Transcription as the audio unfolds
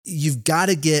you've got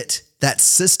to get that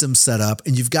system set up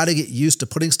and you've got to get used to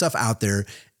putting stuff out there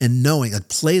and knowing, like,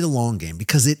 play the long game,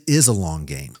 because it is a long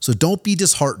game. So don't be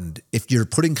disheartened if you're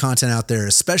putting content out there,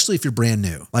 especially if you're brand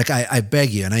new. Like, I beg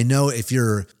you, and I know if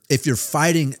you're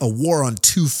fighting a war on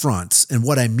two fronts, and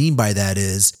what I mean by that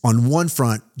is, on one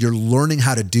front, you're learning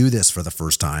how to do this for the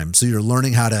first time. So you're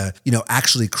learning how to,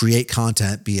 actually create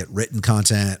content, be it written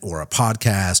content or a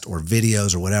podcast or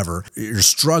videos or whatever. You're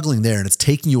struggling there and it's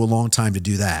taking you a long time to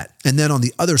do that. And then on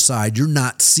the other side, you're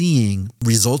not seeing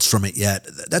results from it yet.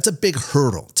 That's a big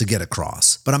hurdle to get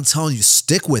across. But I'm telling you,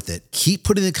 stick with it. Keep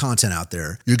putting the content out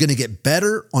there. You're going to get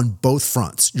better on both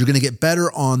fronts. You're going to get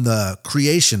better on the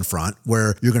creation front,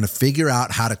 where you're going to figure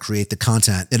out how to create the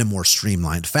content in a more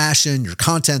streamlined fashion. Your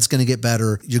content's going to get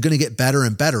better. You're going to get better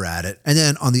and better at it. And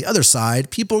then on the other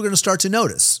side, people are going to start to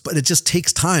notice, but it just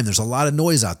takes time. There's a lot of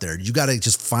noise out there. You got to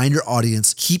just find your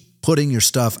audience, keep putting your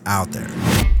stuff out there.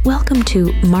 Welcome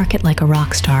to Market Like a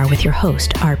Rockstar with your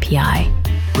host,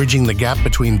 RPI. Bridging the gap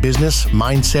between business,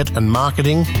 mindset, and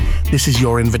marketing, this is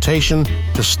your invitation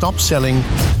to stop selling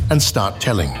and start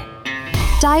telling.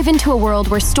 Dive into a world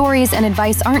where stories and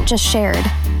advice aren't just shared,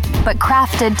 but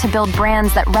crafted to build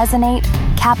brands that resonate,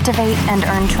 captivate, and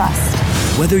earn trust.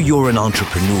 Whether you're an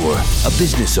entrepreneur, a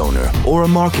business owner, or a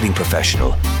marketing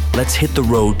professional, let's hit the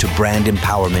road to brand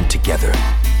empowerment together.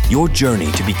 Your journey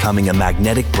to becoming a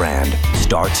magnetic brand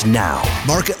starts now.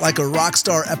 Market Like a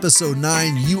Rockstar, episode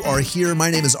 9. You are here. My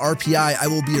name is RPI. I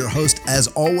will be your host as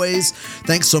always.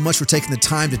 Thanks so much for taking the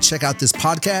time to check out this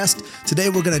podcast. Today,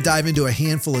 we're going to dive into a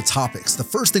handful of topics. The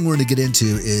first thing we're going to get into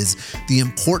is the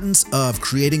importance of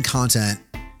creating content,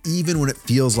 even when it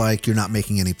feels like you're not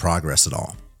making any progress at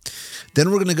all. Then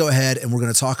we're going to go ahead and we're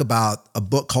going to talk about a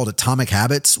book called Atomic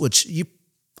Habits, which you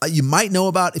might know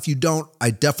about. If you don't,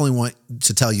 I definitely want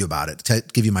to tell you about it, to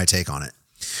give you my take on it.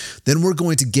 Then we're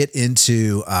going to get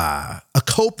into a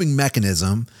coping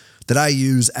mechanism that I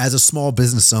use as a small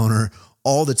business owner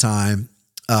all the time.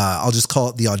 I'll just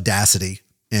call it the audacity,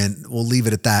 and we'll leave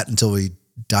it at that until we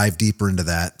dive deeper into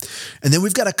that. And then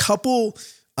we've got a couple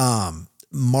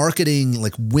marketing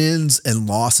like wins and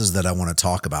losses that I want to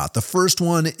talk about. The first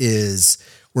one is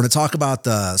we're going to talk about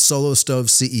the Solo Stove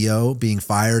CEO being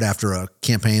fired after a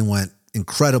campaign went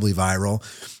incredibly viral.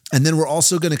 And then we're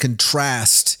also going to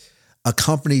contrast a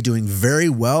company doing very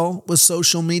well with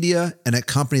social media and a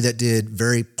company that did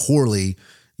very poorly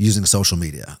using social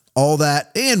media. All that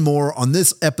and more on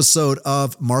this episode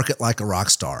of Market Like a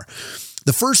Rockstar.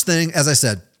 The first thing, as I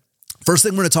said, we're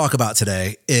going to talk about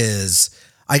today is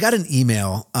I got an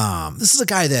email. I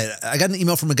got an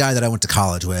email from a guy that I went to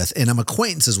college with, and I'm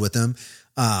acquaintances with him.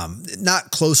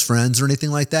 Not close friends or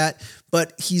anything like that,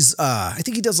 but he's, I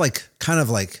think he does kind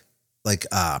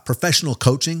of professional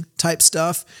coaching type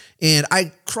stuff. And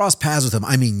I crossed paths with him,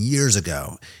 years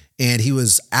ago. And he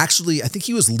was actually, I think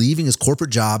he was leaving his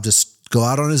corporate job to go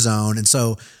out on his own. And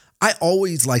so I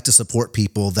always like to support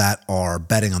people that are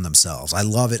betting on themselves. I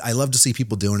love it. I love to see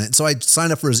people doing it. And so I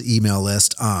signed up for his email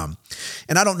list. And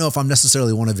I don't know if I'm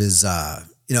necessarily one of his,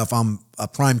 if I'm a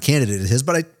prime candidate of his,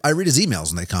 but I read his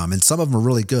emails when they come, and some of them are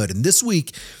really good. And this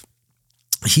week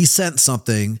he sent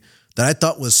something that I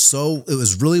thought it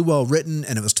was really well written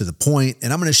and it was to the point,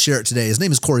 and I'm going to share it today. His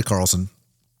name is Corey Carlson.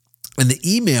 And the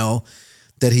email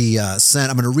that he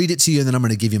sent, I'm going to read it to you and then I'm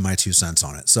going to give you my 2 cents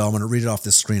on it. So I'm going to read it off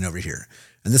this screen over here.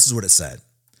 And this is what it said.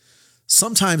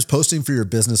 Sometimes posting for your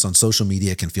business on social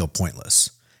media can feel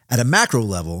pointless. At a macro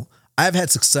level, I've had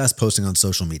success posting on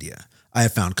social media. I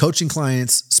have found coaching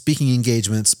clients, speaking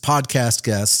engagements, podcast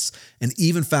guests, and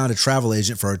even found a travel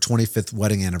agent for our 25th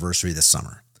wedding anniversary this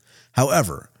summer.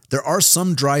 However, there are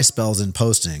some dry spells in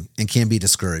posting and can be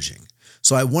discouraging.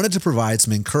 So I wanted to provide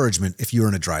some encouragement if you're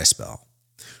in a dry spell.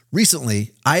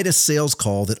 Recently, I had a sales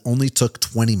call that only took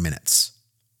 20 minutes.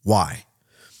 Why?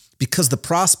 Because the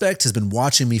prospect has been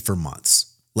watching me for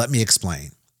months. Let me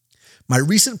explain. My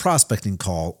recent prospecting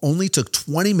call only took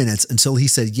 20 minutes until he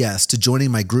said yes to joining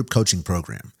my group coaching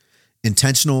program,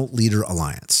 Intentional Leader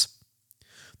Alliance.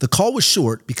 The call was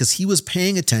short because he was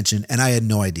paying attention and I had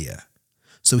no idea.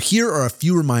 So here are a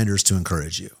few reminders to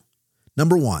encourage you.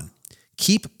 Number 1,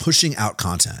 keep pushing out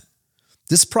content.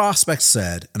 This prospect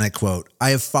said, and I quote, "I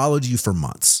have followed you for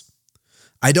months.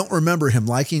 I don't remember him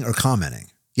liking or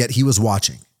commenting, yet he was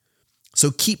watching.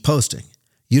 So keep posting.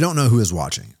 You don't know who is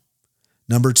watching."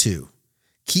 Number 2,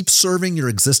 keep serving your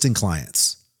existing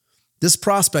clients. This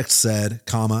prospect said,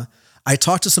 "I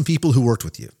talked to some people who worked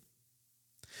with you."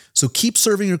 So keep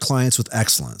serving your clients with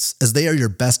excellence as they are your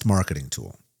best marketing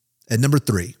tool. And number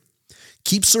 3,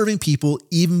 keep serving people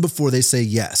even before they say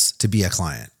yes to be a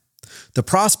client. The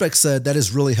prospect said that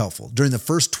is really helpful during the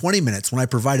first 20 minutes when I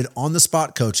provided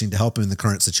on-the-spot coaching to help him in the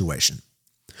current situation.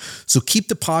 So keep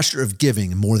the posture of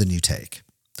giving more than you take.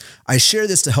 I share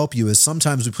this to help you as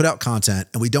sometimes we put out content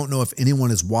and we don't know if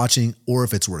anyone is watching or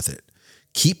if it's worth it.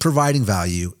 Keep providing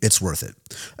value. It's worth it.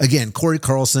 Again, Corey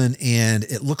Carlson, and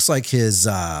it looks like his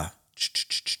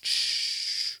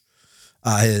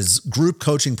group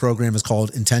coaching program is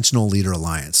called Intentional Leader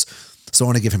Alliance. So I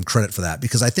want to give him credit for that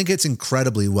because I think it's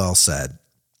incredibly well said.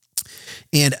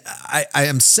 And I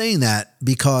am saying that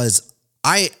because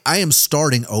I am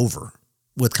starting over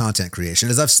with content creation.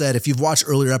 As I've said, if you've watched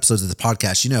earlier episodes of the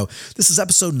podcast, you know, this is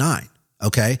episode 9.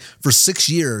 Okay. For 6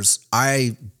 years,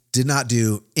 I did not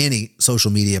do any social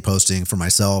media posting for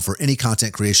myself or any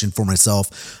content creation for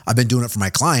myself. I've been doing it for my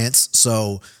clients.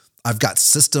 So I've got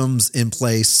systems in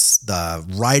place. The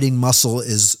writing muscle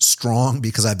is strong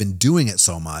because I've been doing it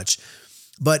so much,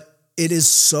 but it's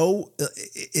so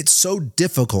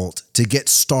difficult to get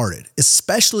started,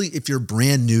 especially if you're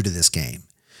brand new to this game.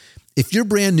 If you're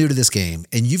brand new to this game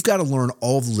and you've got to learn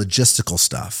all the logistical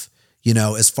stuff, you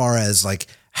know, as far as like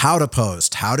how to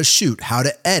post, how to shoot, how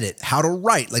to edit, how to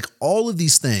write, like all of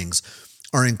these things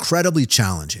are incredibly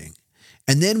challenging.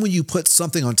 And then when you put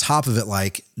something on top of it,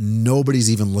 like nobody's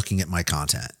even looking at my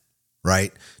content,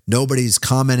 right? Nobody's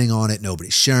commenting on it.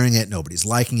 Nobody's sharing it. Nobody's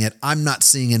liking it. I'm not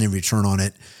seeing any return on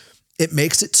it. It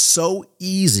makes it so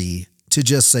easy to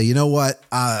just say, you know what?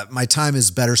 My time is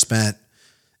better spent.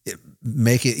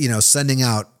 Make it, you know, sending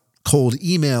out cold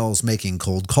emails, making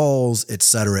cold calls, et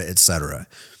cetera, et cetera.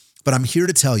 But I'm here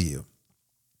to tell you,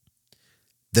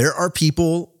 there are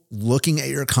people looking at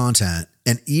your content,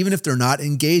 and even if they're not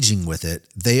engaging with it,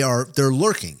 they're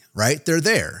lurking, right? They're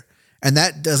there. And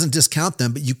that doesn't discount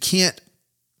them, but you can't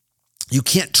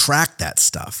track that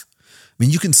stuff. I mean,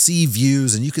 you can see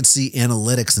views and you can see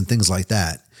analytics and things like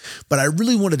that. But I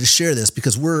really wanted to share this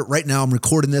because right now I'm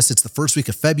recording this. It's the first week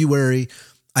of February.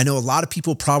 I know a lot of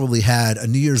people probably had a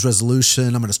New Year's resolution.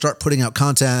 I'm going to start putting out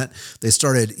content. They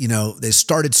started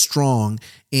strong.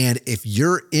 And if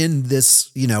you're in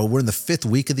this, you know, we're in the 5th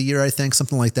week of the year, I think,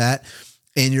 something like that.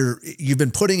 And you've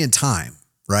been putting in time,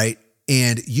 right?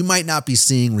 And you might not be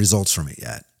seeing results from it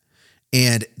yet.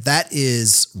 And that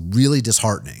is really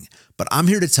disheartening. But I'm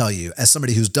here to tell you, as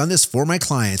somebody who's done this for my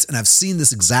clients, and I've seen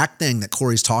this exact thing that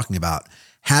Corey's talking about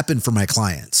happen for my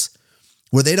clients,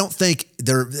 where they don't think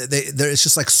it's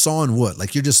just like sawing wood.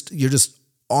 Like you're just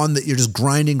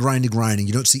grinding.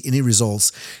 You don't see any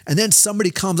results. And then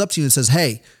somebody comes up to you and says,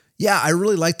 hey, yeah, I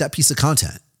really like that piece of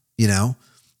content. You know,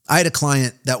 I had a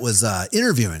client that was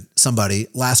interviewing somebody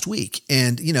last week,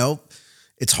 and you know,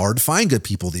 it's hard to find good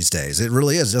people these days. It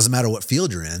really is. It doesn't matter what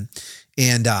field you're in.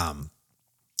 And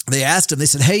they asked him, they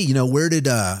said, hey, you know,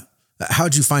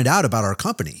 how'd you find out about our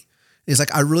company? And he's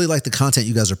like, I really like the content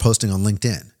you guys are posting on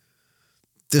LinkedIn.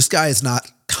 This guy is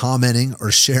not commenting or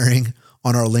sharing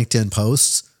on our LinkedIn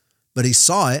posts, but he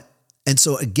saw it. And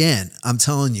so again, I'm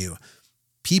telling you,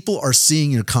 people are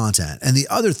seeing your content. And the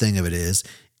other thing of it is,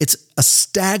 it's a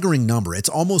staggering number. It's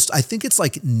almost, I think it's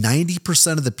like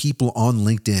 90% of the people on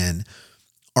LinkedIn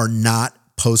are not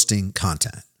posting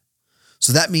content.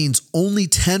 So that means only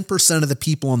 10% of the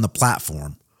people on the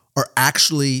platform are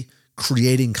actually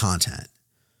creating content.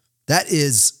 That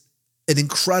is an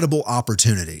incredible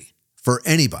opportunity for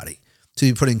anybody to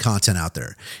be putting content out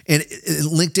there. And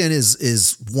LinkedIn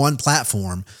is one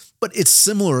platform, but it's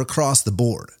similar across the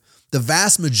board. The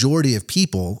vast majority of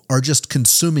people are just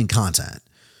consuming content.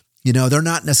 You know, they're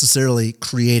not necessarily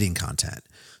creating content.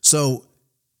 So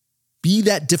be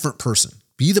that different person.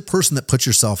 Be the person that puts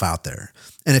yourself out there.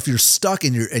 And if you're stuck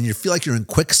and you feel like you're in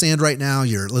quicksand right now,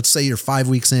 let's say you're 5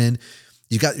 weeks in,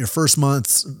 you got your first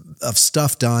months of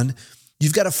stuff done.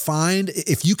 You've got to find,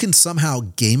 if you can somehow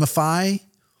gamify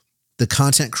the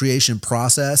content creation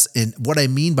process. And what I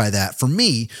mean by that, for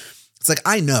me, it's like,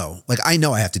 I know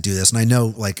I have to do this. And I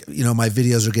know, like, you know, my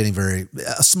videos are getting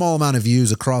a small amount of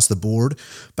views across the board,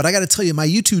 but I got to tell you, my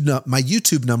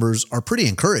YouTube numbers are pretty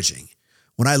encouraging.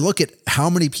 When I look at how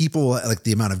many people, like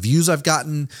the amount of views I've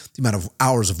gotten, the amount of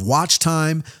hours of watch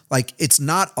time, like it's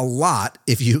not a lot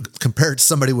if you compare it to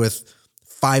somebody with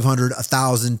 500,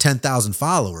 1,000, 10,000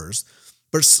 followers.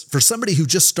 But for somebody who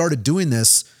just started doing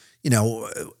this, you know,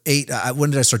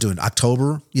 when did I start doing it?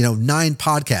 October, you know, 9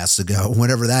 podcasts ago,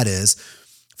 whenever that is,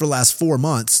 for the last 4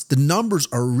 months, the numbers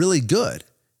are really good.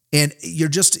 And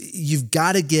you've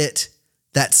got to get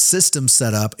that system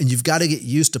set up, and you've got to get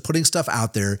used to putting stuff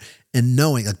out there and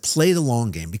knowing, like, play the long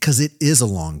game, because it is a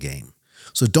long game.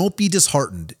 So don't be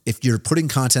disheartened if you're putting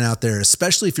content out there,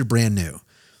 especially if you're brand new.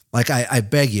 Like I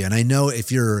beg you, and I know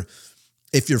if you're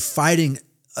fighting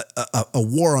a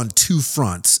war on two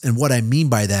fronts. And what I mean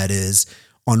by that is,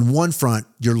 on one front,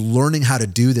 you're learning how to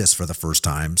do this for the first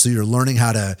time. So you're learning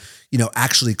how to,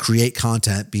 actually create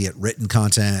content, be it written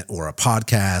content or a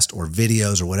podcast or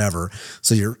videos or whatever.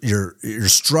 So you're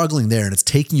struggling there, and it's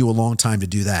taking you a long time to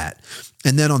do that.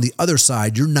 And then on the other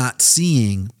side, you're not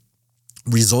seeing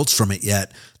results from it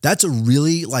yet. That's a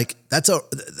really that's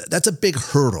a big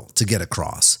hurdle to get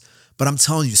across. But I'm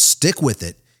telling you, stick with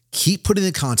it. Keep putting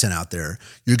the content out there.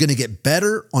 You're going to get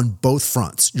better on both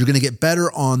fronts. You're going to get better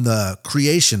on the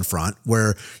creation front,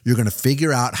 where you're going to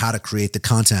figure out how to create the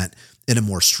content in a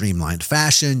more streamlined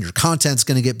fashion. Your content's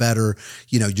going to get better.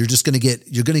 You're going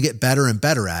to get better and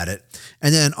better at it.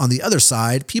 And then on the other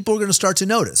side, people are going to start to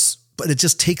notice, but it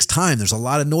just takes time. There's a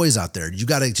lot of noise out there. You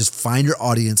got to just find your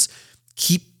audience,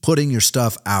 keep putting your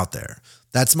stuff out there.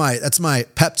 That's my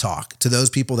pep talk to those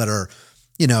people that are,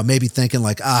 maybe thinking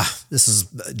like, this is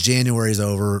January's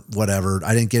over, whatever.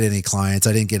 I didn't get any clients.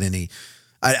 I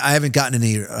haven't gotten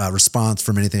any response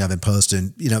from anything I've been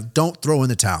posting. Don't throw in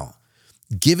the towel.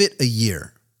 Give it a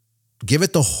year. Give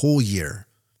it the whole year.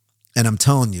 And I'm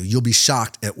telling you, you'll be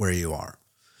shocked at where you are.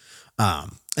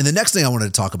 And the next thing I wanted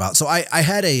to talk about. So I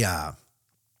had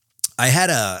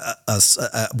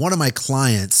one of my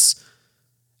clients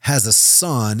has a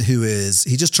son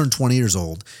he just turned 20 years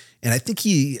old. And I think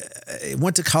he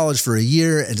went to college for a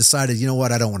year and decided, you know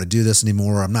what, I don't want to do this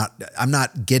anymore. I'm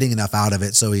not getting enough out of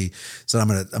it. So he said, I'm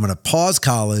going to pause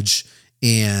college,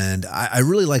 and I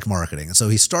really like marketing. And so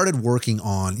he started working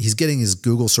he's getting his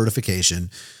Google certification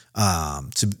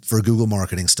for Google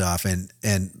marketing stuff. And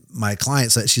my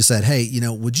client she said, hey,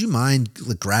 would you mind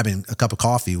grabbing a cup of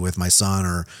coffee with my son,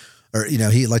 or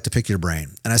he'd like to pick your brain.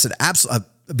 And I said, absolutely,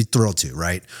 I'd be thrilled to,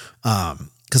 right?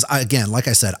 Because like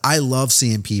I said, I love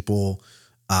seeing people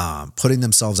putting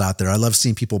themselves out there. I love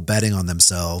seeing people betting on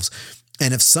themselves.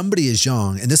 And if somebody is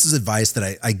young, and this is advice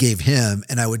that I gave him,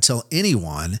 and I would tell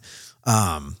anyone,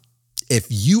 if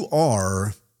you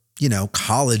are,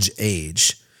 college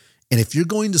age, and if you're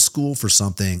going to school for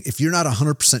something, if you're not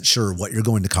 100% sure what you're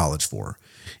going to college for,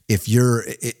 if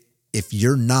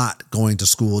you're not going to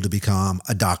school to become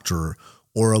a doctor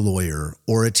or a lawyer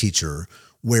or a teacher,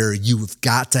 where you've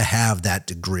got to have that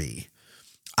degree,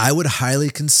 I would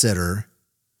highly consider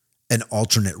an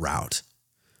alternate route.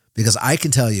 Because I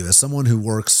can tell you, as someone who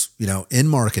works, in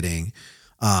marketing,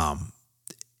 I'm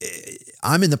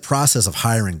in the process of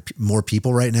hiring more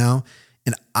people right now,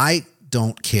 and I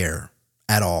don't care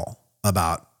at all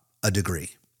about a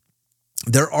degree.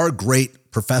 There are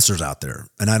great professors out there,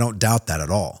 and I don't doubt that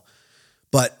at all.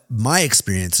 But my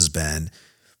experience has been,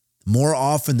 more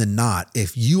often than not,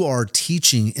 if you are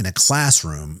teaching in a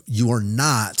classroom, you are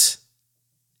not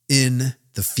in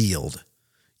the field.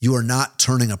 You are not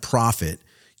turning a profit.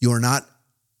 You are not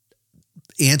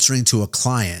answering to a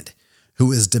client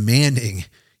who is demanding,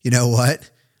 you know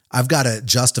what, I've got to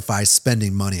justify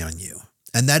spending money on you.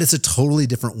 And that is a totally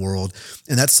different world.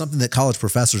 And that's something that college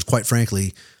professors, quite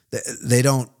frankly, they've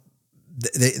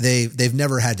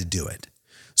never had to do it.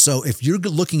 So if you're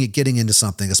looking at getting into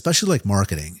something, especially like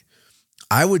marketing,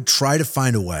 I would try to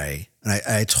find a way. And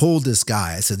I told this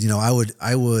guy, I said,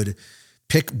 I would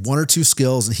pick one or two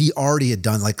skills, and he already had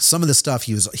done like some of the stuff.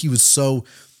 He's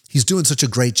doing such a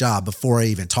great job before I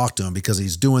even talked to him, because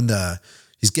he's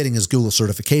getting his Google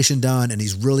certification done, and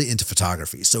he's really into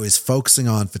photography. So he's focusing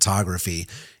on photography,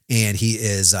 and he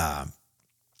is,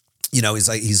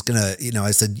 he's gonna,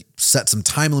 I said, set some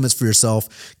time limits for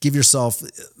yourself, give yourself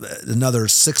another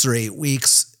 6 or 8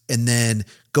 weeks, and then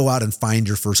go out and find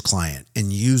your first client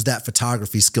and use that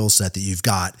photography skill set that you've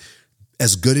got,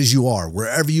 as good as you are,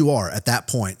 wherever you are at that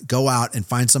point. Go out and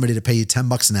find somebody to pay you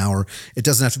 $10 an hour. It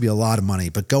doesn't have to be a lot of money,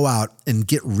 but go out and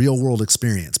get real world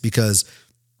experience, because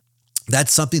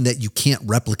that's something that you can't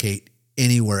replicate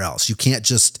anywhere else. You can't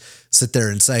just sit there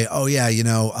and say, oh yeah,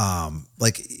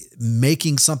 like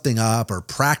making something up or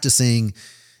practicing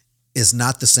is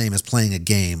not the same as playing a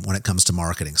game when it comes to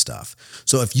marketing stuff.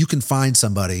 So if you can find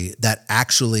somebody that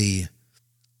actually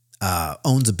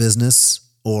owns a business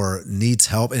or needs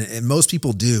help, and most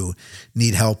people do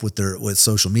need help with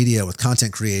social media, with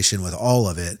content creation, with all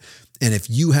of it. And if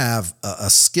you have a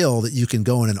skill that you can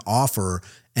go in and offer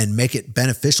and make it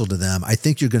beneficial to them, I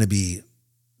think you're going to be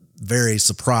very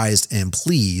surprised and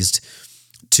pleased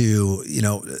to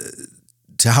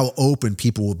how open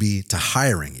people will be to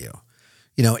hiring you.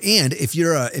 And if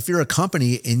you're a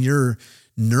company and you're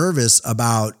nervous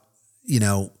about,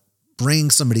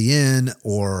 bringing somebody in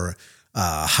or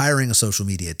hiring a social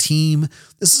media team,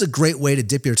 this is a great way to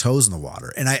dip your toes in the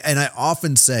water. And I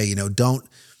often say,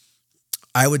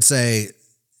 I would say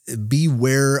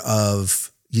beware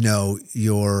of,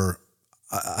 your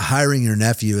hiring your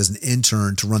nephew as an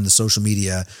intern to run the social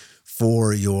media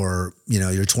for your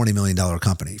 $20 million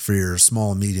company, for your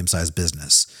small and medium-sized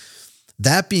business.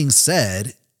 That being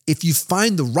said, if you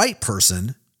find the right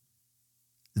person,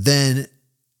 then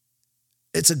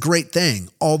it's a great thing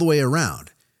all the way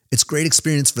around. It's great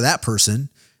experience for that person,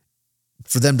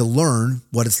 for them to learn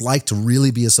what it's like to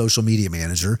really be a social media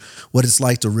manager, what it's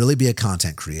like to really be a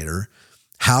content creator,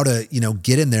 how to,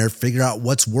 get in there, figure out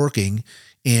what's working.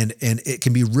 And it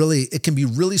can be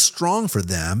really strong for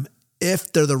them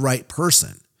if they're the right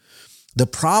person. The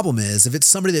problem is if it's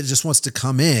somebody that just wants to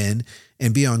come in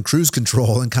and be on cruise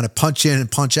control and kind of punch in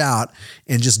and punch out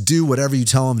and just do whatever you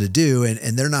tell them to do,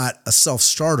 and they're not a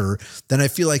self-starter, then I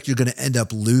feel like you're going to end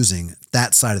up losing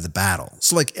that side of the battle.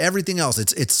 So like everything else,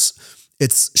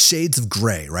 it's shades of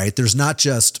gray, right? There's not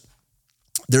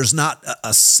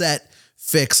a set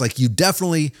fix. Like you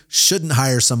definitely shouldn't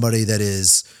hire somebody that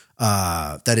is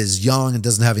young and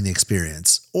doesn't have any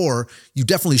experience, or you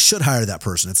definitely should hire that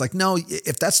person. It's like, no,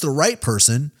 if that's the right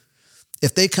person,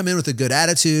 if they come in with a good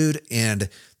attitude and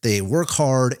they work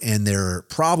hard and they're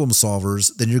problem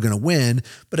solvers, then you're going to win.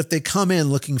 But if they come in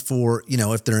looking for,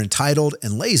 if they're entitled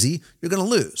and lazy, you're going to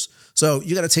lose. So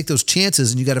you got to take those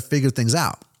chances and you got to figure things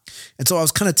out. And so I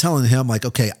was kind of telling him like,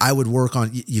 okay, I would work on,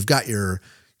 you've got your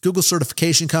Google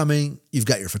certification coming, you've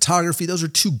got your photography. Those are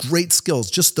two great skills.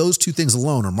 Just those two things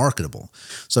alone are marketable.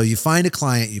 So you find a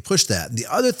client, you push that. And the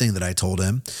other thing that I told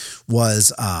him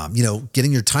was,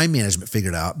 getting your time management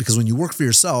figured out, because when you work for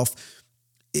yourself,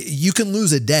 you can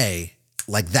lose a day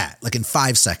like that, like in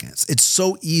 5 seconds. It's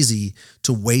so easy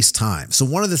to waste time. So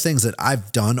one of the things that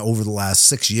I've done over the last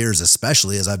 6 years,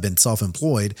 especially as I've been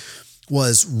self-employed,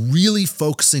 was really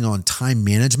focusing on time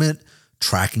management,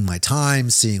 tracking my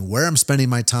time, seeing where I'm spending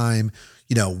my time,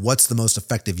 what's the most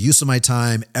effective use of my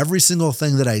time. Every single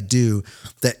thing that I do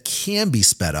that can be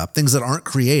sped up, things that aren't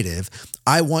creative,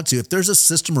 I want to. If there's a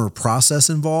system or a process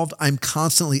involved, I'm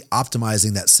constantly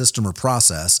optimizing that system or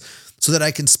process so that I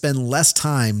can spend less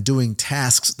time doing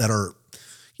tasks that are,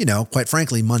 quite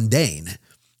frankly, mundane.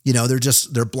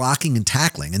 They're blocking and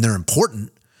tackling, and they're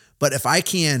important. But if I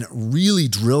can really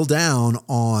drill down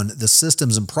on the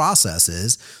systems and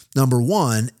processes, number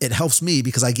one, it helps me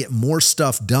because I get more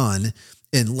stuff done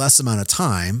in less amount of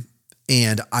time.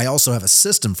 And I also have a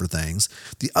system for things.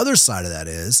 The other side of that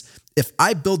is if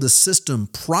I build a system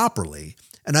properly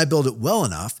and I build it well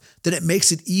enough, then it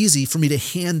makes it easy for me to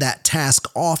hand that task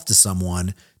off to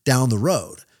someone down the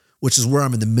road, which is where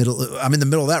I'm in the middle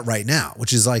of that right now,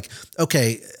 which is like,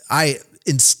 okay, I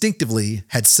instinctively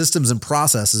had systems and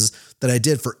processes that I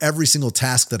did for every single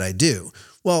task that I do.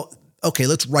 Well, okay,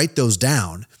 let's write those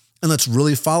down and let's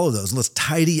really follow those. Let's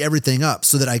tidy everything up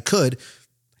so that I could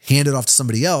hand it off to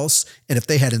somebody else. And if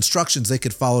they had instructions, they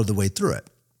could follow the way through it.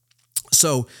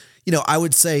 So, I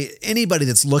would say anybody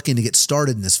that's looking to get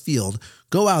started in this field,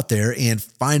 go out there and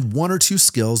find 1 or 2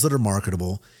 skills that are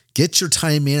marketable, get your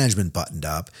time management buttoned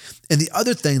up. And the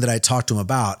other thing that I talked to him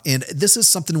about, and this is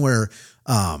something where,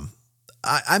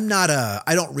 I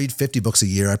don't read 50 books a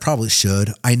year. I probably should.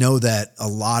 I know that a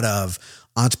lot of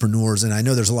entrepreneurs, and I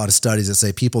know there's a lot of studies that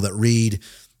say people that read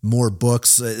more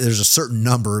books, there's a certain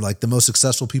number, like the most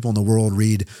successful people in the world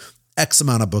read X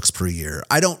amount of books per year.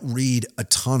 I don't read a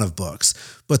ton of books,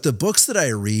 but the books that I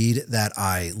read that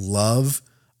I love,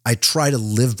 I try to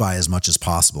live by as much as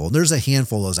possible. And there's a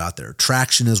handful of those out there.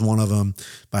 Traction is one of them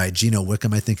by Gino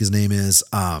Wickham, I think his name is.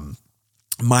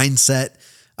 Mindset,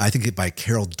 I think by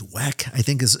Carol Dweck, I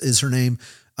think is her name.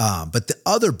 But the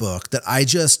other book that I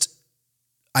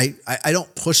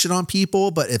don't push it on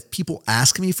people, but if people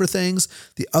ask me for things,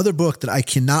 the other book that I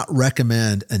cannot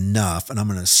recommend enough, and I'm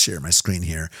going to share my screen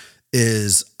here,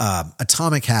 is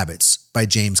Atomic Habits by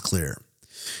James Clear.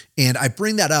 And I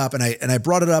bring that up, and I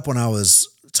brought it up when I was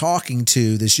talking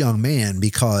to this young man,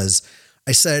 because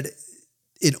I said,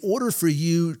 in order for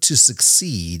you to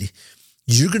succeed,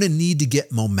 you're going to need to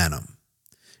get momentum.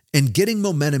 And getting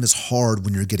momentum is hard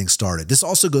when you're getting started. This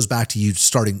also goes back to you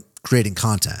starting creating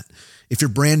content. If you're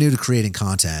brand new to creating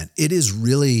content, it is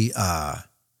really,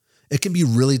 it can be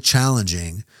really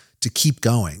challenging to keep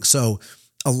going. So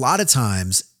a lot of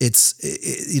times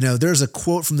there's a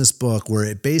quote from this book where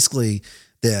it basically,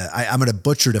 I'm going to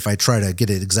butcher it if I try to get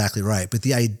it exactly right, but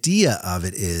the idea of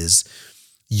it is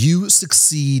you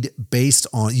succeed based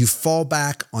on, you fall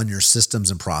back on your systems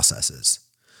and processes.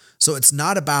 So it's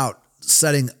not about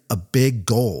setting a big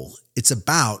goal. It's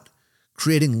about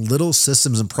creating little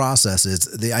systems and processes.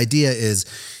 The idea is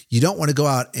you don't want to go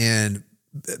out and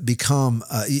become,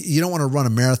 you don't want to run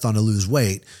a marathon to lose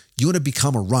weight. You want to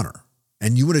become a runner,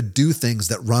 and you want to do things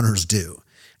that runners do.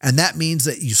 And that means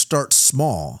that you start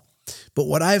small But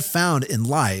what I've found in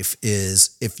life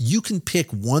is if you can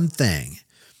pick one thing,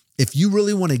 if you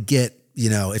really want to get,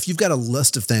 if you've got a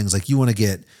list of things like you want to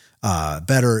get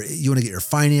better, you want to get your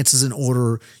finances in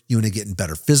order, you want to get in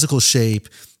better physical shape,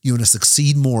 you want to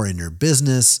succeed more in your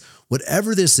business,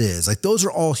 whatever this is, like those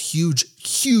are all huge,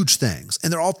 huge things.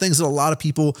 And they're all things that a lot of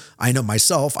people, I know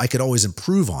myself, I could always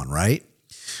improve on, right?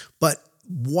 But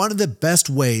one of the best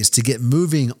ways to get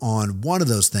moving on one of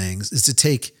those things is to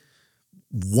take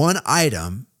one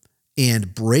item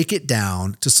and break it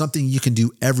down to something you can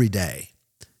do every day.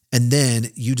 And then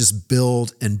you just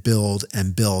build and build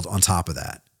and build on top of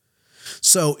that.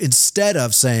 So instead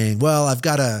of saying, well, I've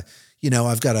got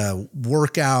to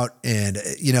work out and,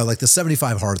 like the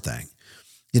 75 hard thing,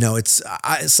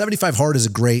 75 hard is a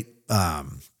great,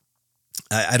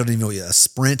 I don't even know, a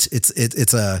sprint. It's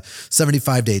a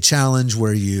 75-day challenge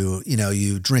where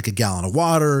you drink a gallon of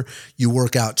water, you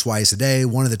work out twice a day.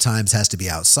 One of the times has to be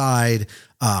outside.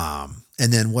 And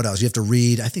then what else? You have to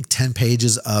read, I think 10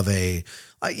 pages of like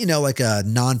a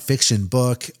nonfiction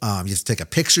book. You have to take a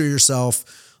picture of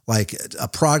yourself, like a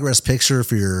progress picture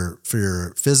for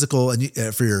your physical and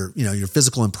for your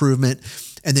physical improvement.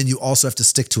 And then you also have to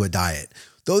stick to a diet.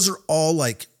 Those are all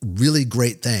like really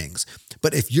great things.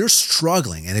 But if you're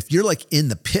struggling and if you're like in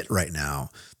the pit right now,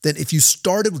 then if you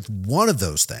started with one of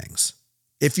those things,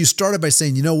 if you started by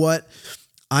saying, you know what,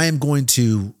 I'm going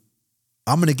to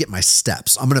get my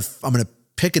steps. I'm going to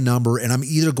pick a number and I'm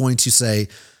either going to say,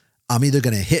 I'm either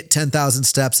going to hit 10,000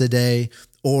 steps a day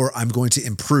or I'm going to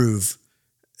improve.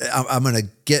 I'm going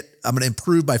to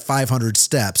improve by 500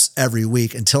 steps every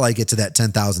week until I get to that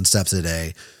 10,000 steps a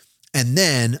day. And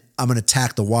then I'm going to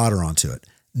tack the water onto it.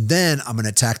 Then I'm going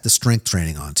to tack the strength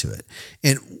training onto it.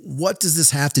 And what does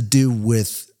this have to do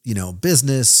with,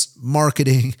 business,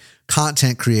 marketing,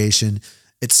 content creation,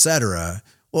 etc.?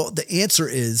 Well, the answer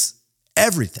is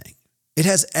everything. It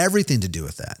has everything to do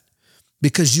with that,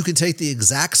 because you can take the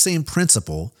exact same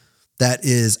principle that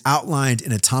is outlined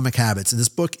in Atomic Habits. And this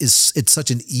book it's such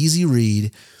an easy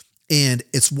read. And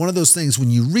it's one of those things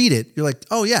when you read it, you're like,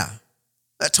 oh yeah,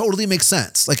 that totally makes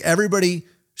sense. Like everybody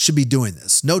should be doing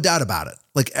this. No doubt about it.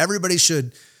 Like everybody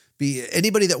should be,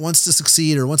 anybody that wants to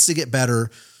succeed or wants to get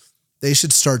better, they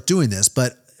should start doing this.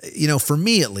 But, for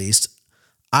me at least,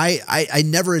 I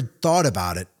never had thought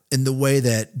about it in the way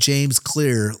that James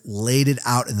Clear laid it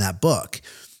out in that book.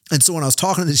 And so when I was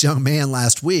talking to this young man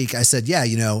last week, I said, yeah,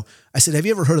 I said, have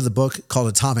you ever heard of the book called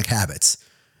Atomic Habits?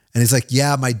 And he's like,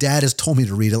 yeah, my dad has told me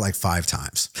to read it like 5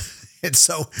 times. And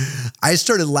so I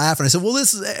started laughing. I said, well,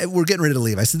 we're getting ready to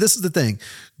leave. I said, this is the thing.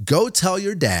 Go tell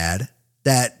your dad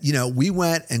that, we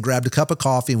went and grabbed a cup of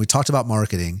coffee and we talked about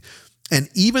marketing. And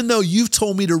even though you've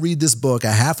told me to read this book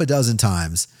a half a dozen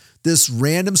times, this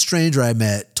random stranger I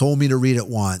met told me to read it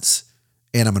once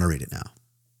and I'm going to read it now.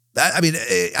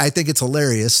 I think it's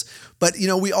hilarious, but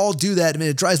we all do that.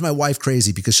 It drives my wife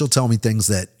crazy because she'll tell me things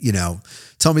that,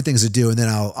 tell me things to do. And then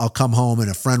I'll come home and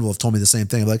a friend will have told me the same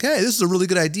thing. I'm like, hey, this is a really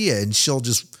good idea. And she'll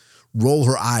just roll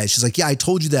her eyes. She's like, yeah, I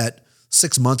told you that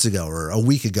 6 months ago or a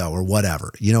week ago or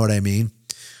whatever. You know what I mean?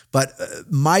 But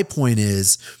my point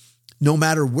is, no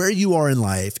matter where you are in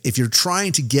life, if you're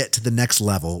trying to get to the next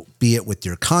level, be it with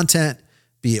your content,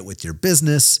 be it with your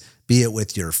business, be it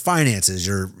with your finances,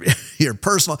 your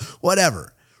personal,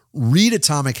 whatever, read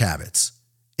Atomic Habits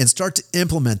and start to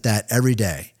implement that every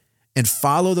day and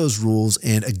follow those rules.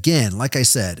 And again, like I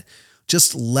said,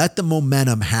 just let the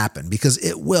momentum happen, because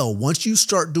it will. Once you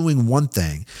start doing one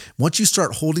thing, once you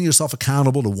start holding yourself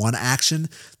accountable to one action,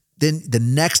 then the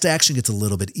next action gets a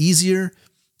little bit easier.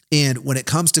 And when it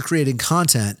comes to creating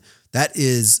content, that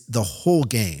is the whole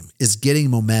game, is getting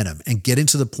momentum and getting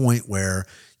to the point where,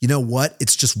 you know what?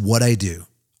 It's just what I do.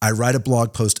 I write a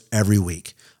blog post every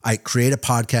week. I create a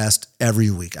podcast every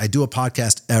week. I do a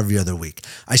podcast every other week.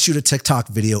 I shoot a TikTok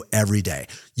video every day.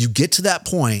 You get to that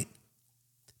point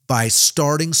by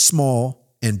starting small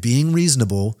and being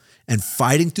reasonable and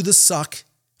fighting through the suck,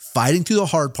 fighting through the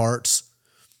hard parts,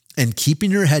 and keeping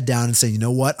your head down and saying, you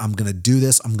know what? I'm going to do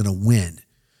this. I'm going to win.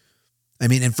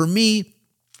 And for me,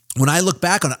 when I look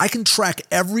back on it, I can track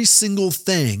every single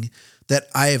thing that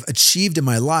I have achieved in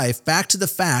my life back to the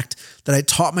fact that I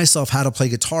taught myself how to play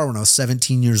guitar when I was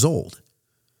 17 years old.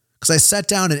 Because I sat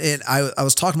down and I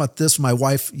was talking about this with my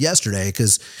wife yesterday,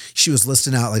 because she was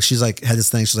listing out, like, she's like, had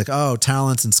this thing. She's like, oh,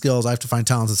 talents and skills. I have to find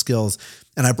talents and skills.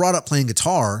 And I brought up playing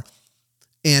guitar.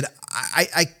 And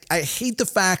I hate the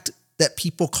fact that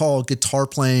people call guitar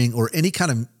playing or any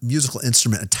kind of musical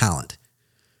instrument a talent.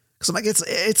 Because I'm like,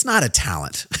 it's not a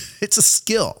talent. It's a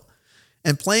skill.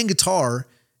 And playing guitar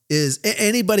is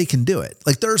anybody can do it.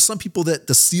 Like there are some people that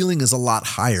the ceiling is a lot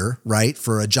higher, right?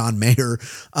 For a John Mayer,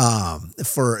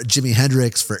 for Jimi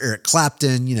Hendrix, for Eric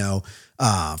Clapton,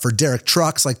 for Derek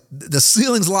Trucks, like the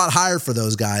ceiling's a lot higher for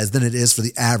those guys than it is for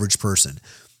the average person.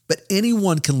 But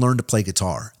anyone can learn to play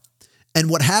guitar. And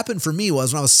what happened for me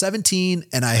was when I was 17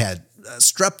 and I had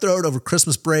strep throat over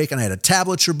Christmas break and I had a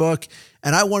tablature book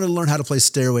and I wanted to learn how to play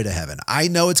Stairway to Heaven. I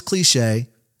know it's cliche,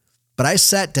 but I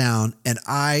sat down and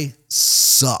I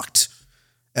sucked.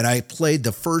 And I played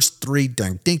the first three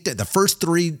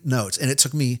notes, and it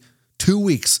took me 2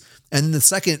 weeks. And then the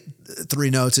second three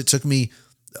notes, it took me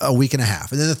a week and a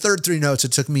half. And then the third three notes,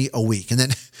 it took me a week. And then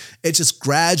it just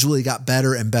gradually got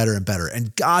better and better and better.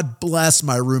 And God bless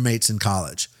my roommates in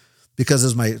college,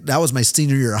 because that was my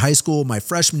senior year of high school, my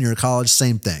freshman year of college,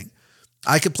 same thing.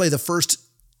 I could play the first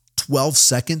 12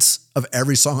 seconds of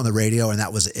every song on the radio, and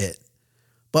that was it.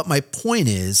 But my point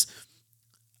is,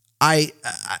 I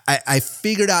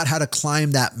figured out how to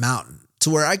climb that mountain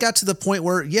to where I got to the point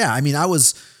where,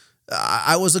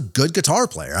 I was a good guitar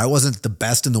player. I wasn't the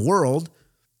best in the world,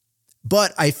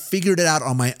 but I figured it out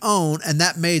on my own, and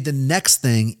that made the next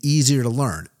thing easier to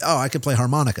learn. Oh, I could play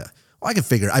harmonica. Well, I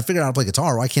figured out how to play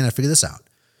guitar. Why can't I figure this out?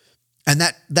 And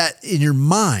that in your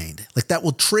mind, like that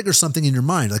will trigger something in your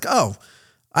mind. Like, oh,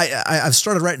 I've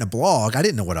started writing a blog. I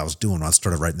didn't know what I was doing when I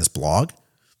started writing this blog.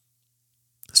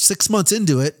 6 months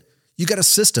into it, you got a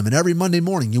system, and every Monday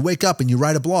morning you wake up and you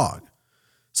write a blog.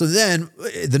 So then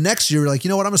the next year, you're like, you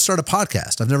know what? I'm going to start a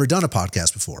podcast. I've never done a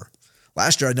podcast before.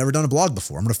 Last year, I'd never done a blog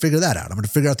before. I'm going to figure that out. I'm going to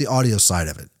figure out the audio side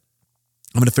of it.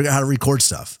 I'm going to figure out how to record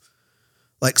stuff.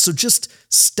 Like, so just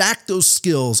stack those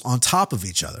skills on top of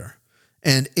each other,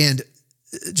 and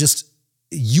just,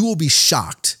 you will be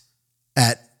shocked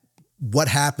at what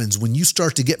happens when you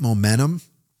start to get momentum.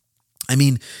 I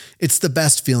mean, it's the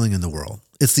best feeling in the world.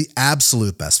 It's the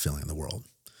absolute best feeling in the world.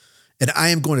 And I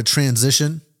am going to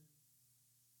transition.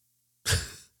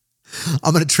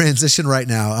 I'm going to transition right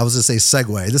now. I was going to say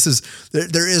segue.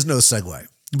 There is no segue,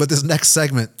 but this next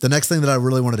segment, the next thing that I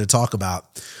really wanted to talk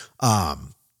about.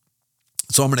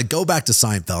 So I'm going to go back to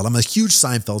Seinfeld. I'm a huge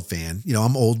Seinfeld fan.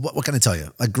 I'm old. What can I tell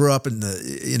you? I grew up in the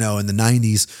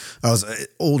 90s. I was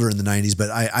older in the 90s,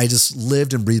 but I just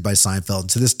lived and breathed by Seinfeld. And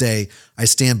to this day, I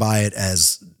stand by it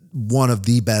as one of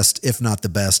the best, if not the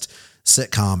best,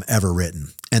 sitcom ever written.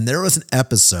 And there was an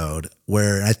episode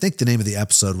where, I think the name of the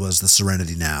episode was The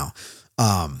Serenity Now.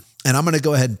 And I'm going to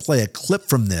go ahead and play a clip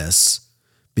from this,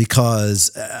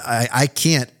 because I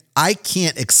can't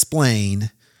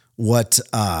explain what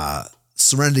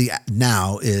Serenity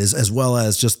Now is, as well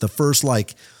as just the first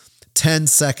 10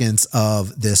 seconds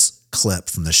of this clip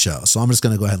from the show. So I'm just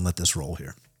going to go ahead and let this roll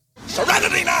here.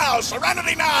 Serenity now!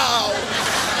 Serenity now!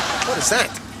 What is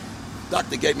that?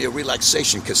 Doctor gave me a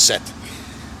relaxation cassette.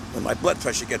 When my blood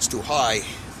pressure gets too high,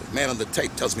 the man on the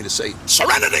tape tells me to say,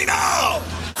 Serenity now!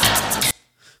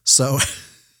 So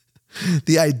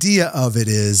the idea of it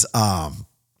is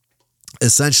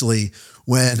essentially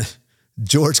when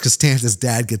George Costanza's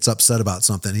dad gets upset about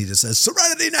something, he just says,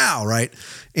 Serenity now, right?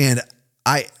 And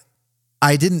I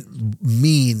didn't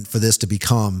mean for this to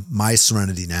become my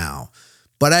Serenity Now,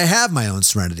 but I have my own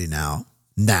Serenity now,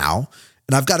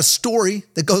 and I've got a story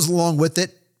that goes along with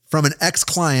it from an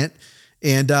ex-client,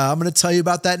 and I'm going to tell you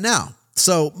about that now.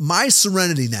 So my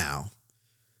Serenity Now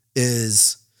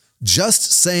is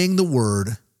just saying the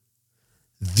word,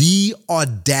 the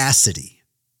audacity.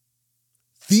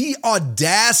 The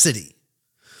audacity.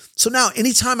 So now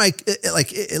anytime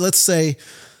let's say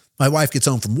my wife gets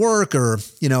home from work, or,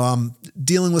 I'm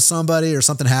dealing with somebody or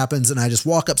something happens, and I just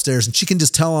walk upstairs and she can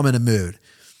just tell I'm in a mood.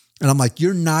 And I'm like,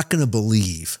 you're not going to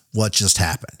believe what just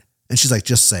happened. And she's like,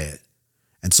 just say it.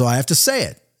 And so I have to say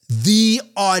it. The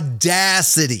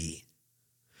audacity.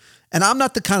 And I'm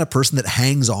not the kind of person that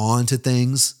hangs on to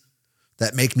things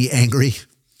that make me angry,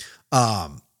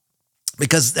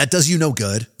 because that does you no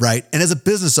good, right? And as a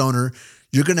business owner,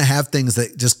 you're going to have things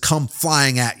that just come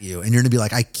flying at you, and you're going to be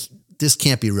like, this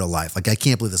can't be real life. I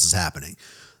can't believe this is happening.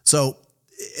 So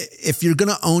if you're going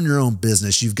to own your own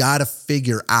business, you've got to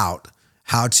figure out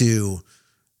how to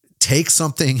take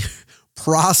something,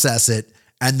 process it,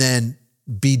 and then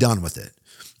be done with it.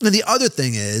 And the other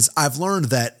thing is, I've learned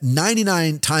that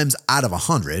 99 times out of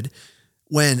 100,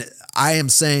 when I am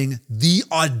saying the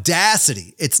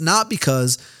audacity, it's not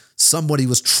because somebody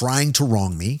was trying to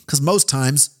wrong me, because most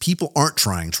times people aren't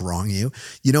trying to wrong you.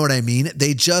 You know what I mean?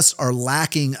 They just are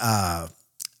lacking,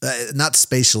 not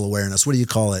spatial awareness. What do you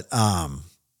call it? Oh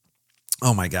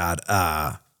my God.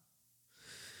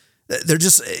 They're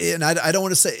just, and I don't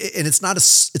want to say, and it's not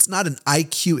an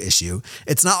IQ issue.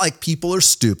 It's not like people are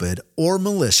stupid or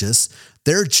malicious.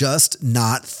 They're just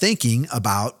not thinking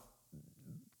about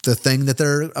the thing that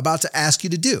they're about to ask you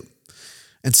to do.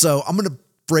 And so I'm going to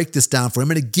break this down for you. I'm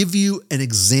going to give you an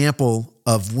example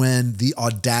of when the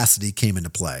audacity came into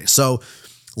play. So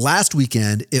last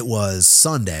weekend, it was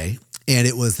Sunday, and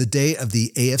it was the day of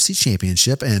the AFC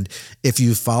Championship. And if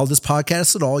you followed this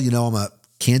podcast at all, you know I'm a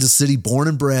Kansas City born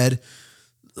and bred,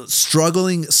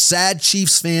 struggling, sad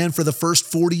Chiefs fan for the first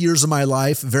 40 years of my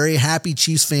life, very happy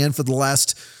Chiefs fan for the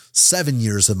last 7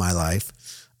 years of my life.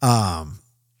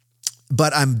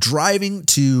 But I'm driving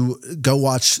to go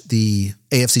watch the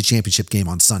AFC Championship game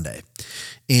on Sunday.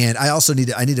 And I also need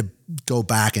to go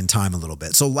back in time a little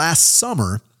bit. So last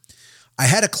summer, I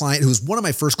had a client who was one of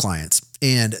my first clients,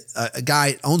 and a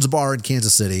guy owns a bar in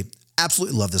Kansas City.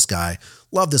 Absolutely love this guy.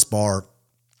 Love this bar.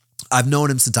 I've known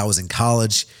him since I was in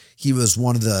college. He was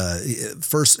one of the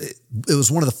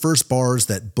first bars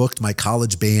that booked my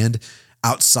college band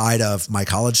outside of my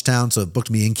college town. So it booked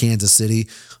me in Kansas City.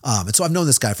 And so I've known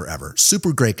this guy forever.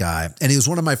 Super great guy. And he was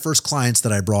one of my first clients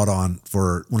that I brought on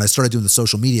for when I started doing the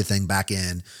social media thing back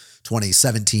in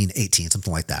 2017, 18,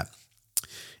 something like that.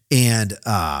 And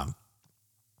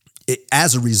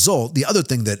as a result, the other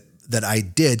thing that I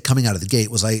did coming out of the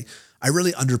gate was I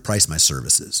really underpriced my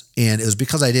services. And it was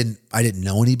because I didn't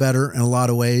know any better in a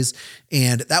lot of ways.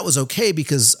 And that was okay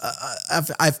because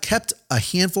I've kept a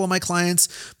handful of my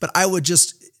clients, but I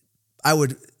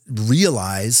would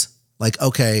realize like,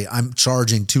 okay, I'm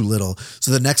charging too little.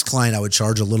 So the next client I would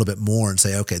charge a little bit more and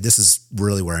say, okay, this is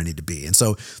really where I need to be. And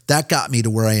so that got me to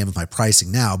where I am with my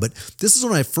pricing now. But this is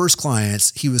one of my first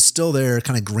clients. He was still there,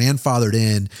 kind of grandfathered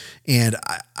in. And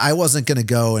I wasn't going to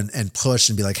go and push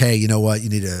and be like, hey, you know what? You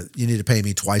need to pay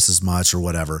me twice as much or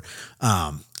whatever.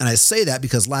 And I say that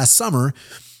because last summer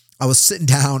I was sitting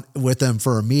down with him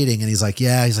for a meeting and he's like,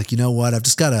 you know what? I've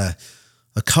just got a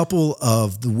couple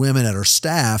of the women at our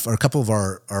staff, or a couple of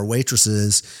our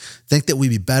waitresses think that we'd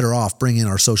be better off bringing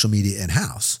our social media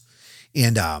in-house.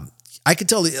 And I could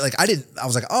tell, like, I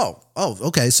was like, oh,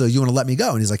 okay. So you want to let me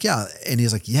go? And he's like, yeah. And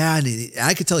he's like, yeah. And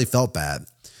I could tell he felt bad,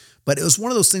 but it was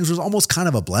one of those things where it was almost kind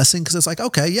of a blessing. Cause it's like,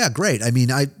 okay, yeah, great. I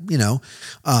mean, I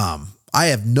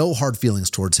have no hard feelings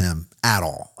towards him at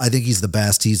all. I think he's the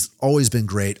best. He's always been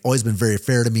great, always been very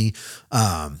fair to me.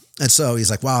 And so he's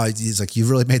like, wow, he's like,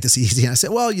 you've really made this easy. And I said,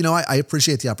 well, I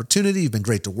appreciate the opportunity. You've been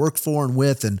great to work for and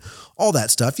with and all that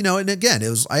stuff, and again,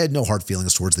 I had no hard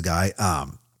feelings towards the guy,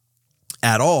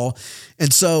 at all.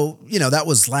 And so, that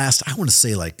was last, I want to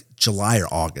say like July or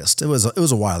August. It was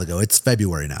a while ago. It's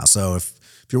February now. So if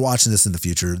you're watching this in the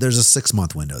future, there's a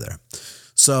 6-month window there.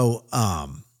 So,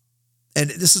 and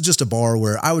this is just a bar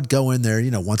where I would go in there,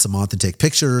 once a month and take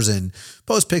pictures and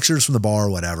post pictures from the bar or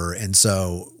whatever. And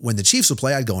so when the Chiefs would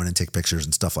play, I'd go in and take pictures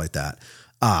and stuff like that.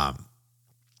 And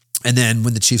then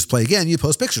when the Chiefs play again, you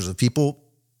post pictures of people,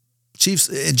 Chiefs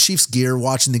in Chiefs gear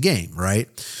watching the game, right?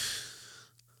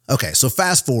 Okay, so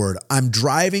fast forward, I'm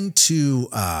driving to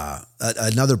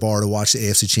another bar to watch the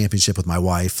AFC Championship with my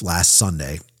wife last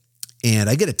Sunday. And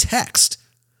I get a text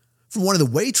from one of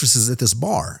the waitresses at this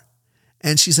bar.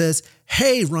 And she says,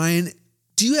 hey, Ryan,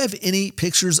 do you have any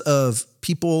pictures of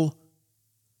people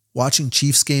watching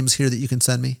Chiefs games here that you can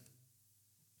send me?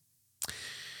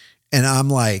 And I'm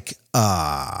like,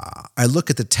 I look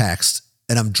at the text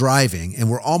and I'm driving and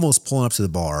we're almost pulling up to the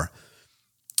bar.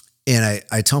 And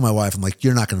I tell my wife, I'm like,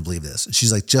 you're not going to believe this. And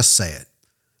she's like, just say it.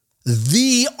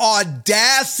 The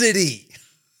audacity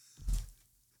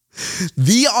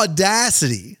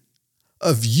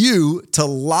of you to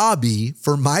lobby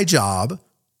for my job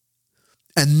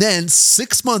and then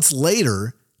 6 months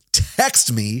later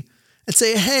text me and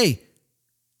say, hey,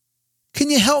 can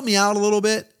you help me out a little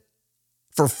bit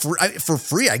for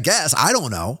free, I guess. I don't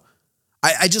know.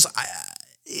 I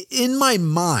in my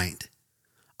mind,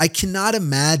 I cannot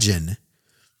imagine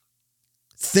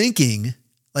thinking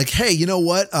like, hey, you know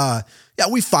what? Yeah,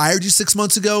 we fired you 6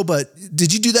 months ago, but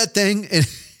did you do that thing? And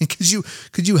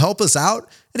could you help us out?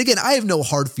 And again, I have no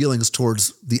hard feelings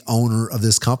towards the owner of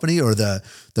this company or the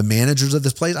managers of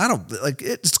this place. I don't like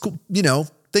it's cool.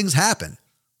 Things happen.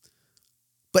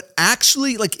 But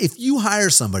actually, like if you hire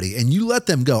somebody and you let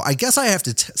them go, I guess I have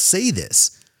to say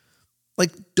this,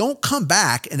 like, don't come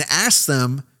back and ask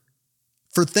them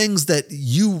for things that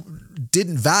you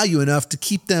didn't value enough to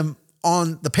keep them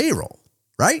on the payroll.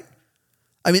 Right.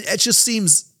 I mean, it just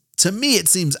seems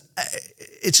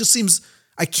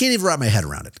I can't even wrap my head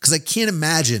around it because I can't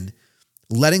imagine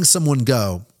letting someone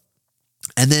go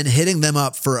and then hitting them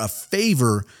up for a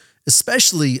favor,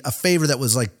 especially a favor that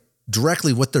was like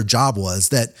directly what their job was,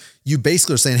 that you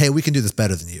basically are saying, hey, we can do this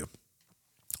better than you.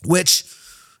 Which,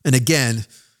 and again,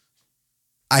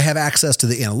 I have access to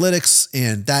the analytics,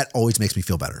 and that always makes me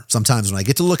feel better. Sometimes when I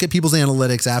get to look at people's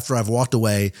analytics after I've walked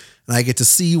away and I get to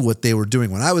see what they were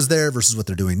doing when I was there versus what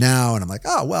they're doing now. And I'm like,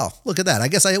 oh, well, look at that. I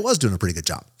guess I was doing a pretty good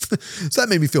job. So that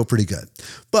made me feel pretty good.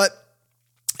 But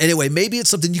anyway, maybe it's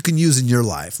something you can use in your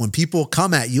life when people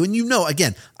come at you. And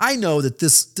again, I know that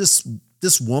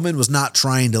this woman was not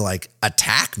trying to like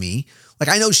attack me. Like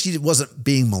I know she wasn't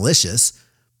being malicious,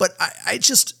 but I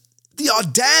just, the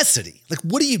audacity, like,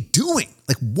 what are you doing?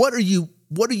 Like, what are you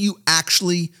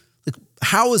actually, like,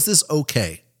 how is this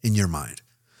okay in your mind?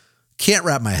 Can't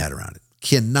wrap my head around it.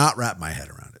 Cannot wrap my head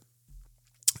around it.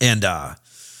 And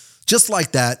just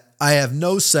like that, I have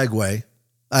no segue.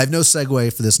 I have no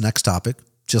segue for this next topic,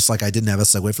 just like I didn't have a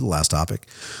segue for the last topic.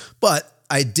 But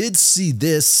I did see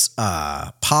this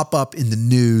pop up in the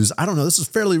news. I don't know. This is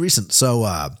fairly recent. So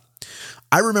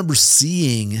I remember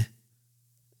seeing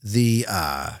the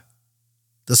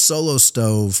Solo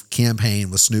Stove campaign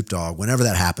with Snoop Dogg whenever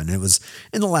that happened. It was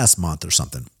in the last month or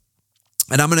something.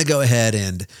 And I'm going to go ahead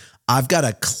and I've got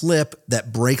a clip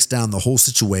that breaks down the whole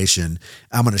situation.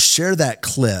 I'm going to share that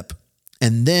clip.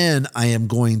 And then I am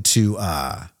going to,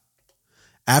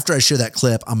 after I share that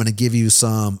clip, I'm going to give you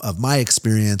some of my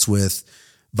experience with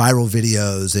viral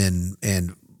videos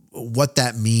and what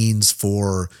that means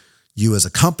for you as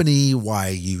a company, why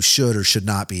you should or should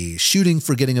not be shooting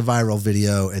for getting a viral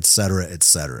video, et cetera, et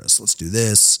cetera. So let's do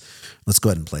this. Let's go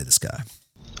ahead and play this guy.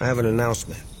 I have an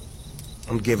announcement.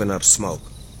 I'm giving up Smoke.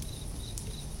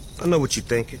 I know what you're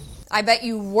thinking. I bet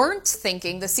you weren't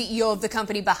thinking the CEO of the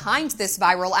company behind this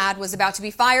viral ad was about to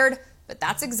be fired, but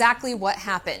that's exactly what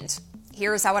happened.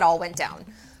 Here's how it all went down.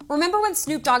 Remember when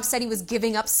Snoop Dogg said he was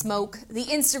giving up Smoke? The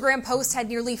Instagram post had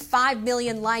nearly 5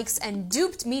 million likes and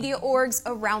duped media orgs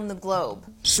around the globe.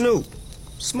 Snoop,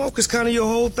 Smoke is kind of your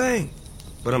whole thing,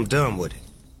 but I'm done with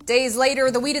it. Days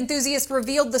later, the weed enthusiast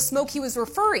revealed the smoke he was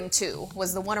referring to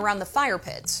was the one around the fire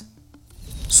pit.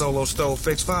 Solo Stove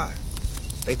Fix Fire.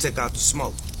 They took out the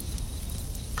smoke.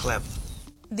 Clever.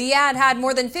 The ad had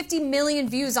more than 50 million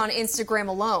views on Instagram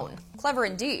alone. Clever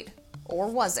indeed. Or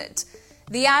was it?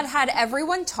 The ad had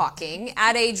everyone talking.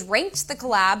 Ad Age ranked the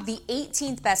collab the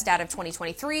 18th best ad of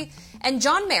 2023. And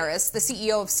John Maris, the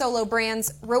CEO of Solo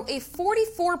Brands, wrote a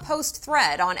 44-post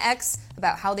thread on X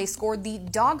about how they scored the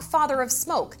Dogfather of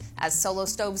Smoke as Solo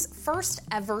Stove's first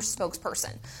ever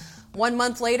spokesperson. 1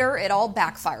 month later, it all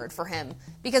backfired for him.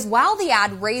 Because while the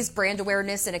ad raised brand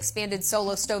awareness and expanded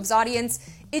Solo Stove's audience,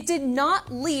 it did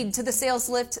not lead to the sales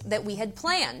lift that we had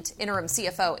planned, interim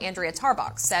CFO Andrea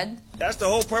Tarbox said. That's the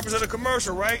whole purpose of the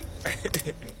commercial, right?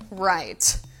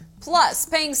 Right. Plus,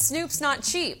 paying Snoop's not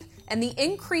cheap, and the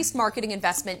increased marketing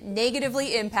investment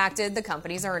negatively impacted the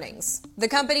company's earnings. The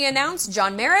company announced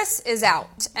John Maris is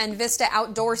out, and Vista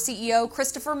Outdoor CEO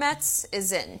Christopher Metz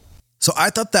is in. So I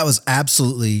thought that was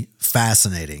absolutely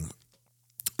fascinating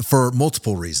for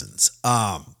multiple reasons.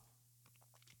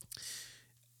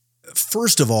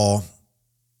 First of all,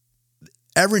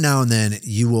 every now and then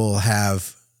you will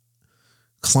have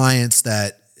clients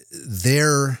that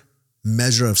their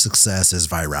measure of success is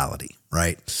virality,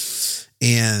 right?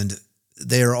 And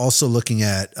they are also looking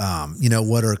at,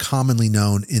 what are commonly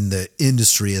known in the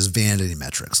industry as vanity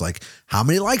metrics, like how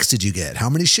many likes did you get? How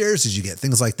many shares did you get?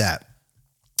 Things like that.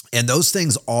 And those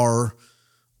things are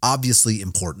obviously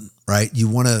important, right? You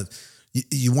want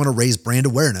to raise brand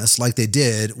awareness like they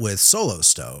did with Solo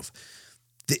Stove.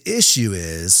 The issue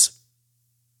is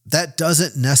that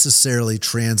doesn't necessarily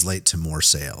translate to more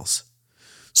sales.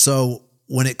 So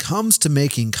when it comes to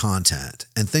making content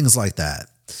and things like that,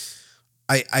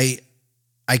 I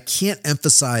can't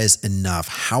emphasize enough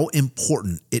how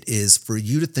important it is for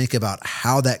you to think about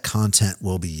how that content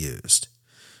will be used.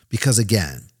 Because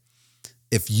again,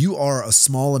 if you are a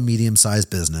small and medium-sized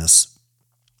business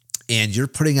and you're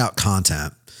putting out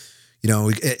content,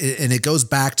 and it goes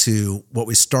back to what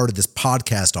we started this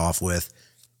podcast off with,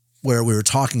 where we were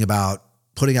talking about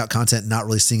putting out content and not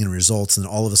really seeing any results. And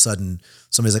all of a sudden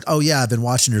somebody's like, oh yeah, I've been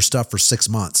watching your stuff for 6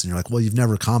 months. And you're like, well, you've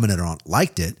never commented on,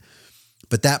 liked it,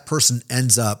 but that person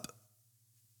ends up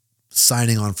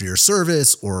signing on for your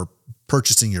service or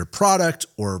purchasing your product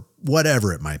or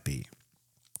whatever it might be.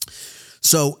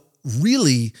 So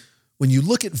really, when you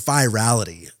look at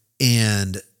virality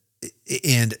and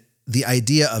the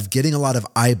idea of getting a lot of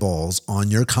eyeballs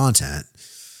on your content,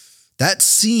 that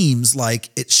seems like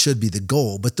it should be the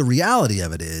goal. But the reality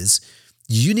of it is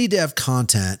you need to have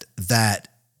content that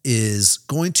is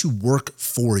going to work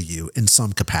for you in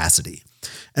some capacity.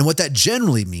 And what that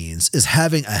generally means is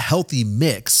having a healthy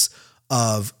mix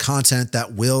of content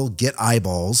that will get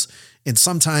eyeballs. And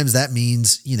sometimes that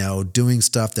means, doing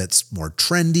stuff that's more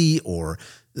trendy or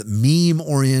meme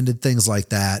oriented things like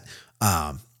that.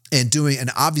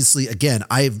 And obviously, again,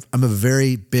 I'm a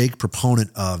very big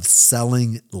proponent of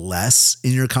selling less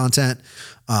in your content,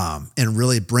 and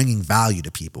really bringing value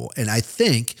to people. And I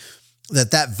think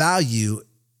that value,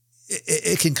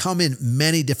 it can come in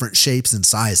many different shapes and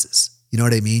sizes. You know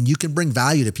what I mean? You can bring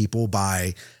value to people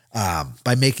by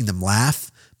making them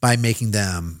laugh, by making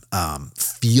them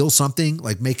feel something,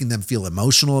 like making them feel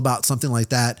emotional about something like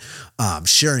that.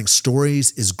 Sharing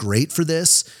stories is great for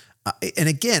this. And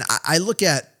again, I look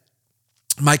at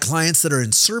my clients that are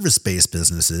in service-based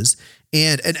businesses,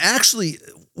 and actually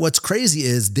what's crazy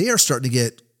is they are starting to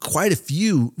get quite a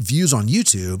few views on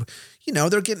YouTube. You know,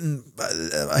 they're getting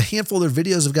a handful of their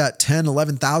videos have got 10,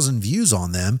 11,000 views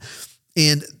on them.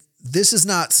 And this is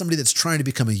not somebody that's trying to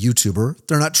become a YouTuber.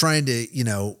 They're not trying to, you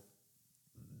know,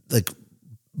 like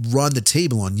run the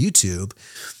table on YouTube.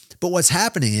 But what's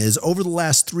happening is over the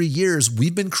last 3 years,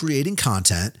 we've been creating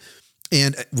content.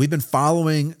 And we've been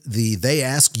following the They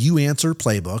Ask You Answer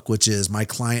playbook, which is my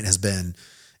client has been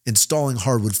installing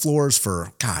hardwood floors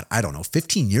for,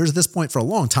 15 years at this point, for a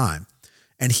long time.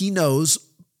 And he knows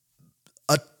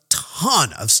a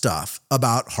ton of stuff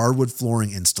about hardwood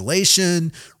flooring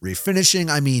installation, refinishing.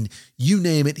 I mean, you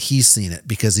name it, he's seen it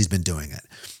because he's been doing it.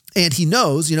 And he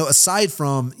knows, you know, aside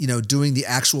from, you know, doing the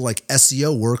actual like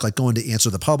SEO work, like going to answer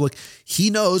the public, he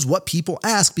knows what people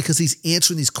ask because he's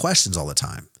answering these questions all the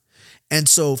time. And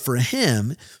so for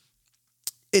him,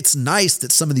 it's nice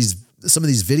that some of these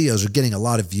videos are getting a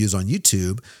lot of views on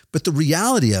YouTube, but the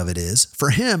reality of it is, for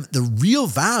him, the real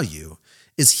value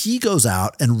is he goes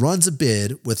out and runs a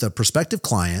bid with a prospective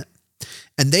client,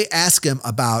 and they ask him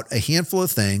about a handful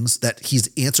of things that he's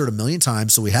answered a million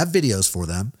times, so we have videos for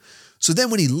them. So then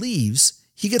when he leaves,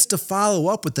 he gets to follow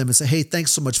up with them and say, hey,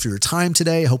 thanks so much for your time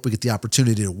today. I hope we get the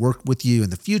opportunity to work with you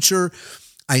in the future.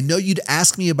 I know you'd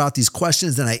ask me about these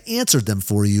questions and I answered them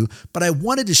for you, but I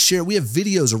wanted to share, we have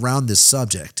videos around this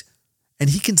subject, and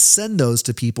he can send those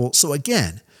to people. So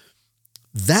again,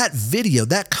 that video,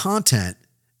 that content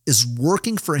is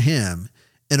working for him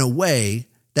in a way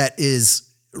that is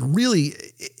really,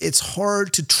 it's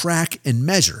hard to track and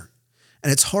measure,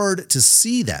 and it's hard to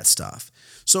see that stuff.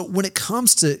 So when it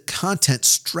comes to content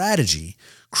strategy,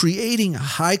 creating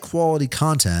high quality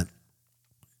content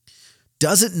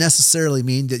doesn't necessarily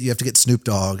mean that you have to get Snoop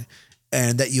Dogg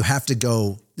and that you have to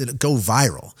go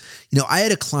viral. You know, I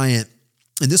had a client,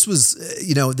 and this was,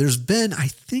 you know, there's been, I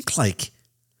think, like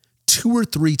 2 or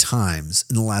 3 times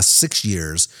in the last 6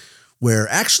 years where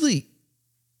actually,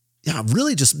 yeah,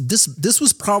 really just this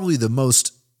was probably the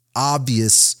most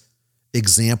obvious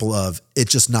example of it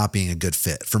just not being a good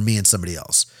fit for me and somebody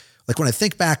else. Like when I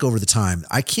think back over the time,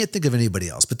 I can't think of anybody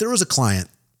else, but there was a client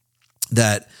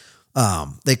that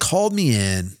they called me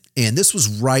in, and this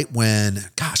was right when,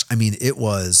 it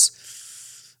was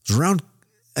around,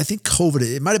 I think COVID,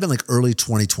 it might've been like early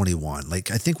 2021.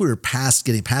 Like I think we were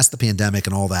getting past the pandemic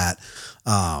and all that.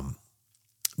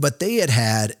 But they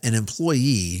had an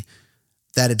employee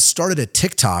that had started a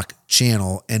TikTok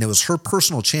channel, and it was her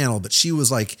personal channel, but she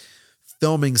was like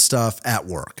filming stuff at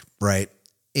work. Right.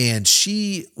 And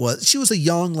she was a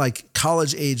young, like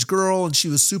college age girl, and she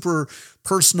was super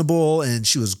personable and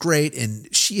she was great. And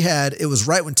it was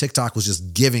right when TikTok was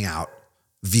just giving out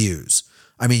views.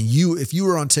 I mean, if you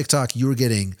were on TikTok, you were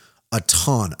getting a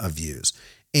ton of views.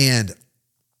 And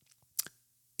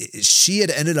she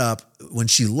had ended up, when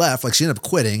she left, like she ended up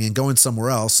quitting and going somewhere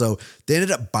else. So they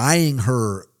ended up buying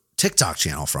her TikTok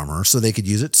channel from her so they could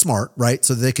use it smart, right?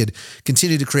 So they could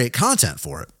continue to create content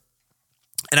for it.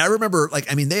 And I remember,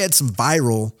 they had some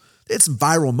viral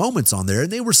moments on there,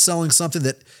 and they were selling something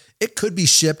that it could be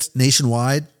shipped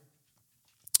nationwide.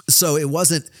 So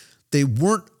they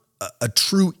weren't a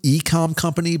true e-com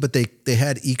company, but they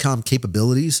had e-com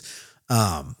capabilities.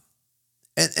 And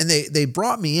they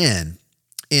brought me in,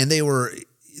 and they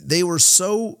were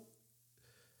so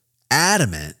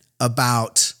adamant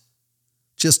about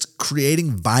just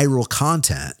creating viral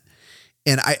content.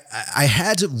 And I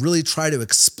had to really try to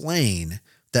explain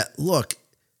that, look,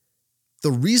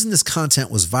 the reason this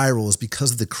content was viral is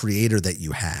because of the creator that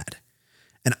you had.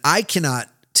 And I cannot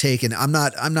take, and I'm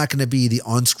not going to be the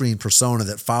on-screen persona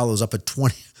that follows up a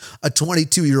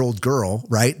 22-year-old girl,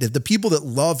 right? The people that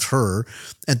loved her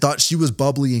and thought she was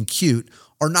bubbly and cute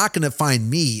are not going to find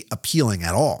me appealing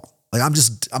at all. Like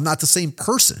I'm not the same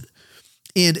person.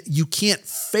 And you can't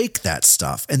fake that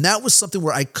stuff. And that was something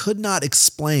where I could not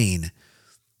explain.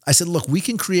 I said, look, we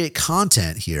can create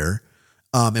content here.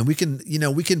 And we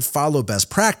can follow best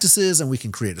practices, and we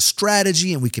can create a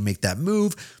strategy, and we can make that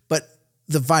move. But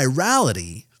the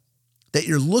virality that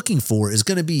you're looking for is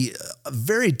going to be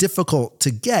very difficult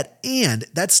to get. And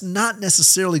that's not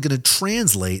necessarily going to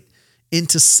translate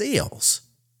into sales.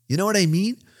 You know what I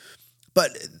mean?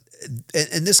 But,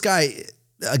 and this guy,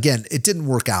 again, it didn't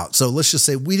work out. So let's just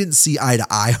say we didn't see eye to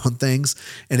eye on things.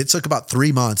 And it took about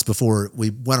 3 months before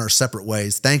we went our separate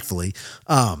ways, thankfully.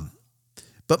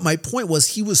 But my point was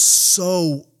he was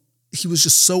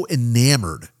just so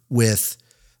enamored with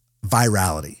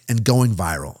virality and going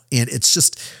viral. And it's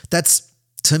just,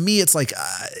 to me, it's like,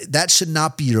 that should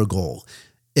not be your goal.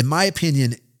 In my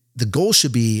opinion, the goal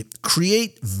should be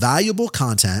create valuable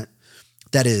content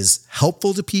that is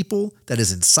helpful to people, that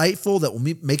is insightful, that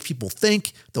will make people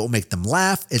think, that will make them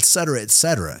laugh, et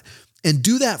cetera, and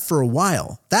do that for a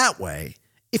while. That way,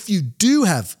 if you do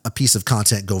have a piece of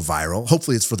content go viral,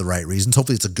 hopefully it's for the right reasons,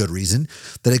 hopefully it's a good reason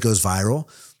that it goes viral,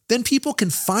 then people can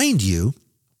find you.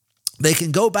 They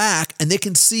can go back and they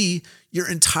can see your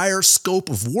entire scope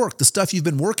of work, the stuff you've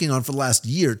been working on for the last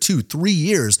year, 2, 3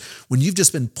 years, when you've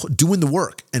just been doing the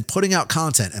work and putting out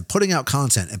content and putting out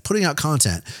content and putting out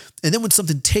content. And then when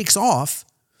something takes off,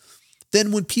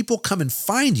 then when people come and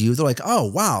find you, they're like, oh,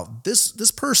 wow,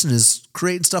 this person is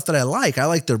creating stuff that I like. I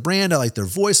like their brand. I like their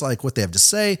voice. I like what they have to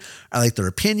say. I like their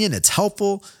opinion. It's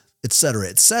helpful, et cetera,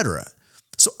 et cetera.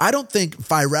 So I don't think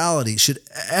virality should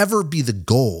ever be the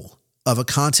goal of a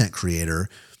content creator.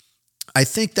 I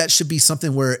think that should be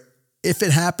something where if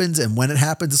it happens and when it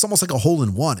happens, it's almost like a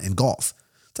hole-in-one in golf.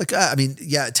 It's like, I mean,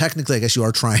 yeah, technically, I guess you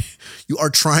are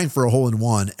trying for a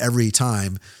hole-in-one every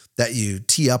time that you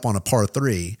tee up on a par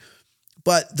 3.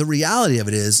 But the reality of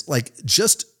it is, like,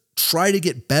 just try to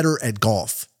get better at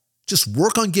golf. Just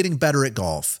work on getting better at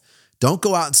golf. Don't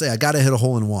go out and say, I got to hit a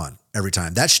hole-in-one every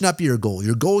time. That should not be your goal.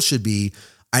 Your goal should be,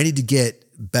 I need to get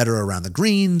better around the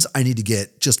greens. I need to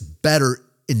get just better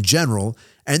in general.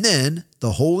 And then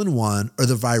the hole-in-one or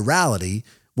the virality,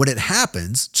 when it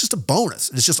happens, it's just a bonus.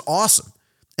 It's just awesome.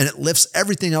 And it lifts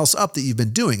everything else up that you've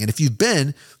been doing. And if you've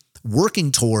been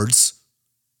working towards,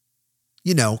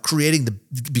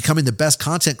 becoming the best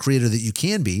content creator that you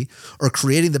can be, or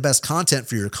creating the best content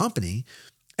for your company,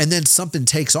 and then something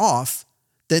takes off,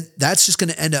 then that's just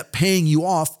going to end up paying you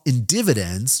off in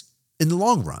dividends in the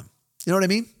long run. You know what I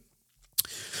mean?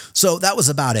 So that was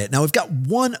about it. Now we've got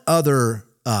one other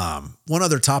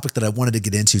topic that I wanted to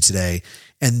get into today.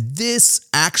 And this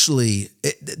actually,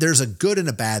 there's a good and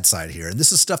a bad side here. And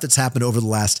this is stuff that's happened over the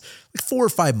last 4 or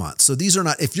 5 months. So these are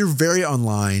not, if you're very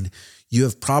online, you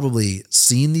have probably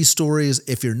seen these stories.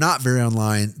 If you're not very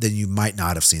online, then you might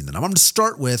not have seen them. I'm going to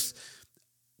start with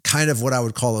kind of what I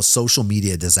would call a social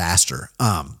media disaster.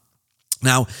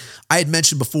 Now, I had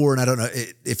mentioned before, and I don't know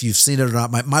if you've seen it or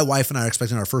not, my wife and I are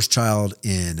expecting our first child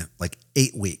in like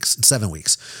 7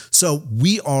 weeks. So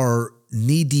we are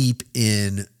knee deep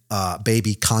in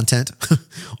baby content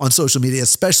on social media,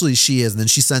 especially she is. And then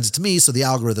she sends it to me. So the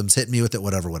algorithms hit me with it,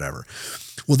 whatever.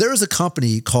 Well, there is a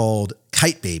company called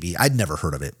Kyte Baby. I'd never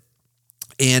heard of it.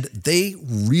 And they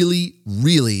really,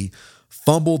 really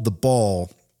fumbled the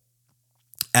ball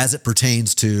as it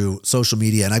pertains to social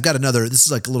media. And I've got this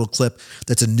is like a little clip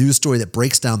that's a news story that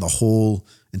breaks down the whole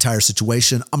entire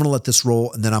situation. I'm going to let this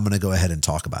roll, and then I'm going to go ahead and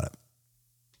talk about it.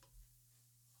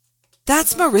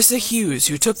 That's Marissa Hughes,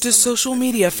 who took to social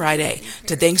media Friday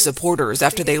to thank supporters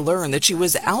after they learned that she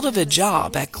was out of a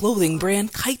job at clothing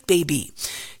brand Kyte Baby.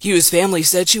 Hughes' family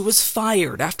said she was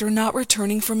fired after not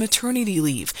returning from maternity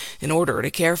leave in order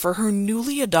to care for her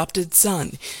newly adopted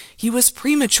son. He was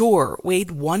premature,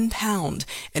 weighed 1 pound,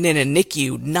 and in a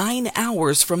NICU 9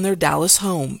 hours from their Dallas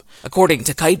home. According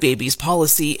to Kyte Baby's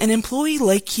policy, an employee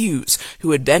like Hughes,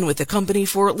 who had been with the company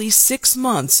for at least 6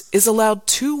 months, is allowed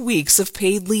 2 weeks of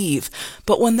paid leave.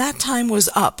 But when that time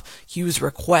was up, Hughes'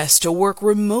 request to work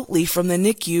remotely from the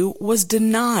NICU was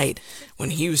denied. When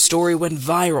Hughes' story went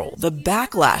viral, the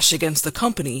backlash against the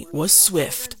company was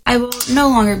swift. I will no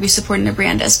longer be supporting the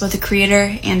brand as both a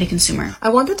creator and a consumer. I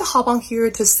wanted to hop on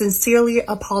here to sincerely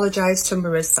apologize to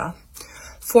Marissa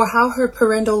for how her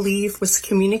parental leave was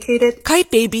communicated.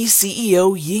 Kyte Baby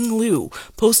CEO Ying Lu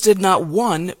posted not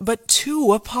 1, but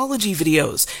 2 apology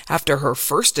videos after her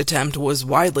first attempt was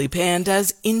widely panned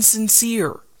as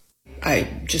insincere. I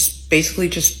basically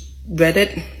read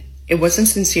it. It wasn't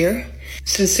sincere.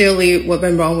 Sincerely, what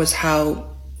went wrong was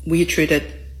how we treated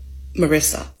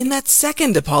Marissa. In that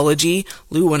second apology,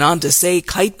 Lu went on to say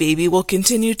Kyte Baby will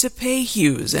continue to pay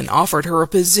Hughes and offered her a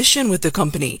position with the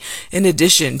company, in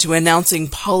addition to announcing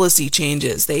policy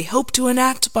changes they hope to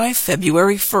enact by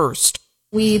February 1st.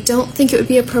 We don't think it would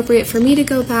be appropriate for me to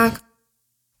go back.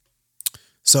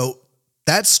 So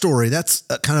that story, that's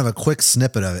kind of a quick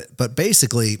snippet of it. But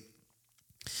basically,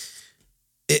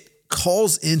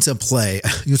 calls into play,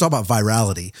 you talk about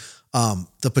virality,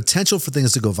 the potential for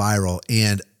things to go viral.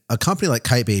 And a company like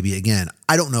Kyte Baby, again,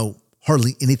 I don't know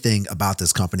hardly anything about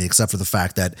this company except for the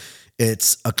fact that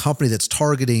it's a company that's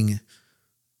targeting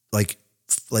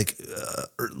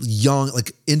young,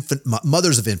 like infant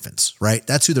mothers of infants, right?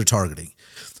 That's who they're targeting.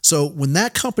 So when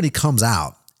that company comes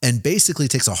out and basically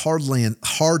takes a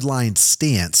hardline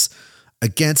stance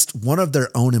against one of their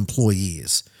own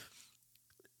employees,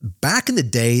 back in the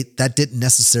day, that didn't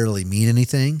necessarily mean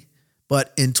anything,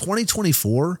 but in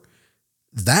 2024,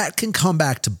 that can come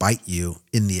back to bite you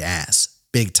in the ass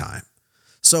big time.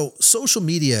 So social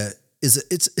media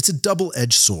it's a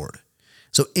double-edged sword.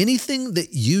 So anything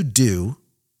that you do,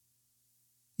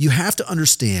 you have to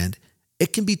understand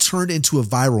it can be turned into a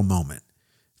viral moment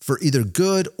for either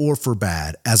good or for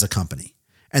bad as a company.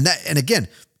 And again,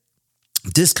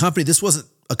 this wasn't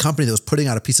a company that was putting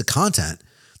out a piece of content.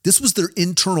 This was their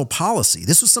internal policy.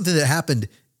 This was something that happened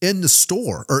in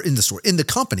the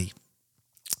company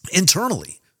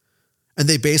internally. And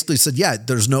they basically said, yeah,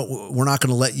 we're not going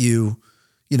to let you,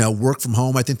 work from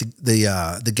home. I think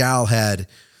the gal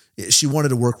she wanted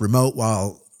to work remote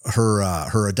while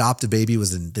her adoptive baby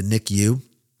was in the NICU.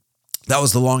 That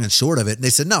was the long and short of it. And they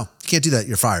said, no, you can't do that.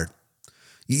 You're fired.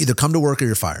 You either come to work or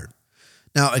you're fired.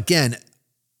 Now, again,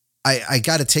 I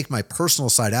got to take my personal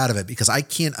side out of it because I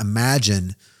can't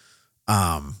imagine,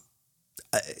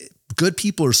 good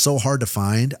people are so hard to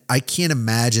find. I can't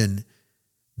imagine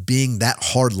being that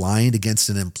hard lined against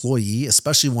an employee,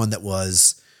 especially one that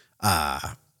was,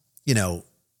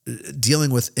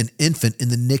 dealing with an infant in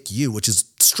the NICU, which is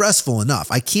stressful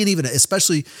enough. I can't even,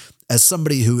 especially as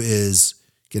somebody who is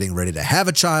getting ready to have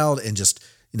a child and just,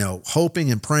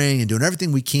 hoping and praying and doing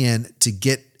everything we can to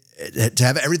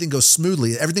have everything go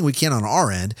smoothly, everything we can on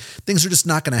our end, things are just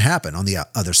not going to happen on the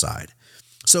other side.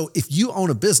 So if you own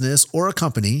a business or a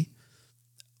company,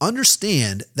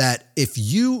 understand that if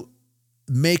you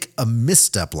make a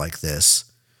misstep like this,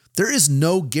 there is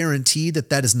no guarantee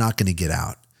that is not going to get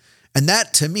out. And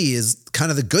that to me is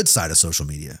kind of the good side of social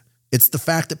media. It's the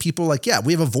fact that people are like, yeah,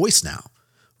 we have a voice now,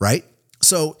 right?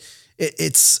 So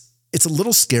it's a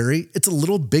little scary. It's a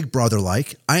little Big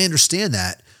Brother-like. I understand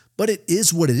that, but it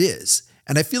is what it is.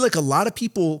 And I feel like a lot of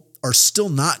people are still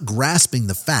not grasping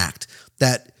the fact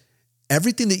that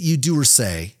everything that you do or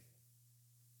say,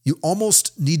 you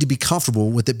almost need to be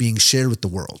comfortable with it being shared with the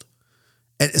world.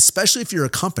 And especially if you're a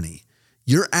company,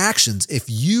 your actions, if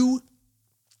you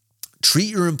treat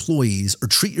your employees or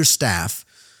treat your staff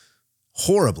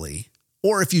horribly,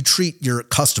 or if you treat your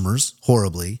customers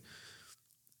horribly,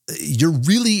 you're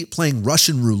really playing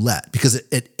Russian roulette because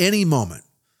at any moment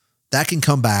that can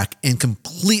come back and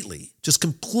completely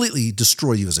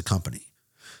destroy you as a company.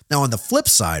 Now, on the flip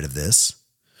side of this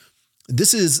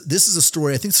is a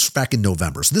story, I think this was back in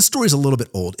November. So this story is a little bit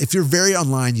old. If you're very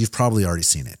online, you've probably already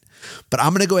seen it. But I'm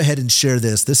going to go ahead and share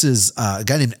this. This is a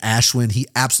guy named Ashwin. He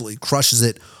absolutely crushes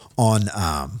it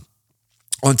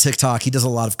on TikTok. He does a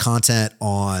lot of content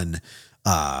on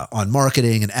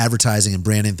marketing and advertising and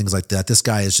branding, things like that. This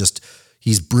guy is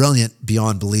he's brilliant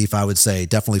beyond belief. I would say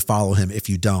definitely follow him if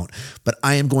you don't. But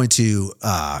I am going to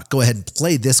go ahead and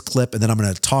play this clip, and then I'm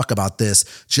going to talk about this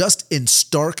just in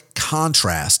stark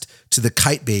contrast to the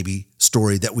Kyte Baby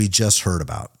story that we just heard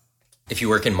about. If you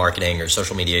work in marketing or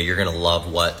social media, you're going to love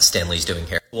what Stanley's doing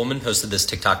here. A woman posted this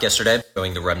TikTok yesterday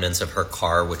showing the remnants of her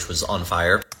car, which was on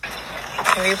fire.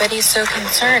 Everybody's so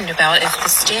concerned about if the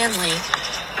Stanley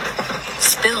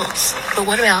spills. But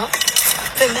what about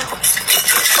the milk?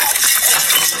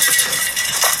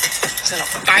 It was on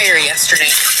a fire yesterday.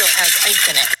 It still has ice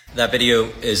in it. That video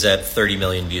is at 30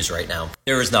 million views right now.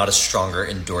 There is not a stronger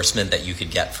endorsement that you could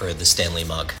get for the Stanley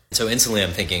mug. So instantly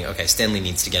I'm thinking, okay, Stanley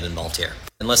needs to get involved here.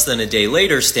 And less than a day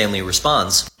later, Stanley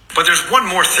responds. But there's one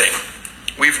more thing.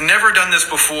 We've never done this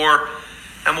before,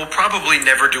 and we'll probably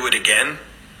never do it again,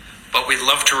 but we'd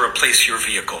love to replace your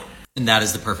vehicle. And that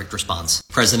is the perfect response.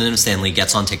 President of Stanley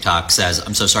gets on TikTok, says,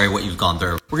 I'm so sorry what you've gone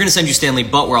through. We're going to send you Stanley,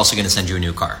 but we're also going to send you a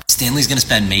new car. Stanley's going to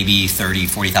spend maybe $30,000,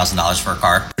 $40,000 for a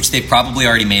car, which they've probably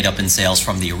already made up in sales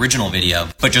from the original video.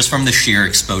 But just from the sheer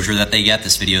exposure that they get,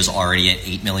 this video is already at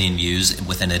 8 million views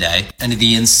within a day. And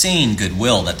the insane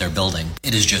goodwill that they're building,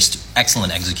 it is just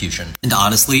excellent execution. And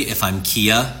honestly, if I'm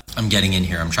Kia, I'm getting in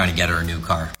here. I'm trying to get her a new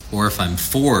car. Or if I'm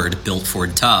Ford, built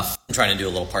Ford tough, I'm trying to do a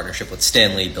little partnership with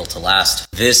Stanley, built to last.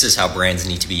 This is how brands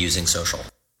need to be using social.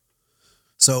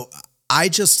 So I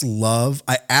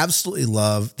absolutely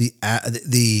love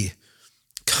the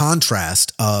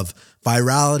contrast of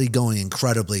virality going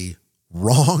incredibly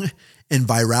wrong and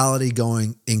virality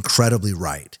going incredibly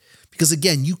right. Because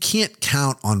again, you can't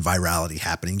count on virality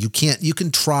happening. You can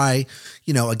try,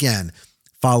 again,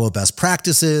 follow best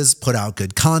practices, put out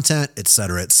good content, et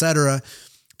cetera.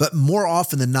 But more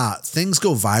often than not, things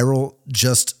go viral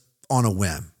just on a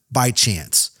whim, by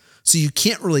chance. So you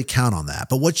can't really count on that.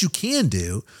 But what you can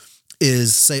do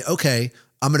is say, okay,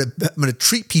 I'm gonna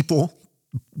treat people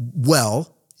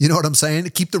well. You know what I'm saying?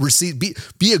 Keep the receipt.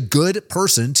 Be a good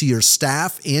person to your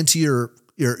staff and to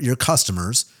your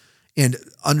customers, and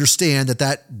understand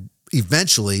that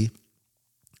eventually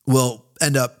will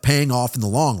end up paying off in the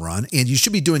long run. And you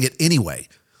should be doing it anyway.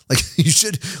 You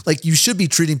should be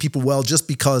treating people well just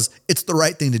because it's the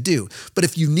right thing to do. But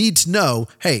if you need to know,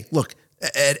 hey, look,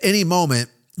 at any moment,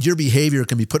 your behavior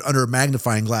can be put under a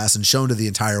magnifying glass and shown to the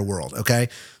entire world. Okay.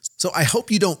 So I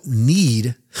hope you don't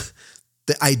need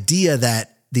the idea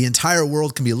that the entire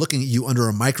world can be looking at you under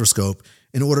a microscope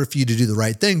in order for you to do the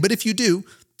right thing. But if you do,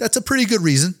 that's a pretty good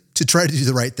reason to try to do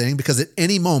the right thing, because at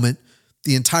any moment,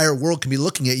 the entire world can be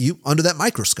looking at you under that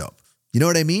microscope. You know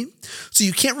what I mean? So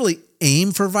you can't really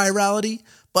aim for virality,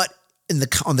 but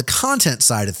on the content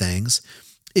side of things,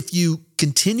 if you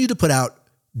continue to put out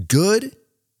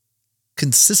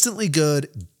consistently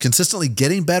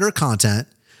getting better content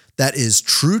that is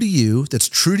true to you, that's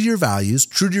true to your values,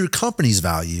 true to your company's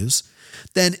values,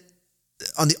 then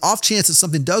on the off chance that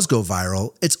something does go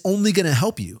viral, it's only going to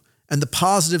help you. And the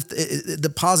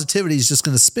positivity is just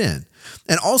going to spin.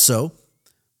 And also,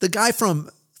 the guy from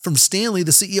Stanley,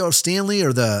 the CEO of Stanley,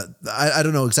 or I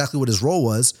don't know exactly what his role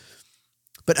was,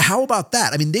 but how about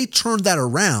that? I mean, they turned that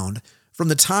around from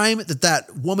the time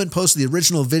that woman posted the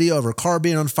original video of her car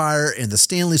being on fire and the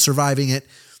Stanley surviving it.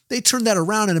 They turned that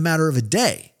around in a matter of a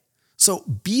day. So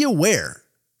be aware,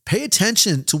 pay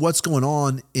attention to what's going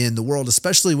on in the world,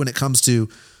 especially when it comes to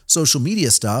social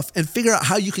media stuff, and figure out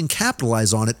how you can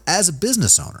capitalize on it as a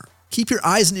business owner. Keep your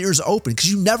eyes and ears open,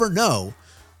 because you never know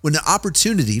when the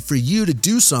opportunity for you to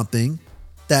do something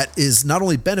that is not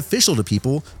only beneficial to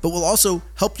people, but will also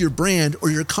help your brand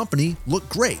or your company look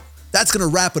great. That's going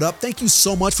to wrap it up. Thank you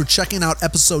so much for checking out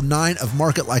episode 9 of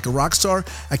Market Like a Rockstar.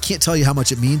 I can't tell you how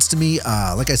much it means to me.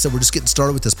 Like I said, we're just getting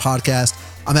started with this podcast.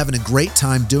 I'm having a great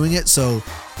time doing it. So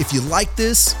if you like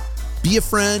this, be a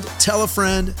friend, tell a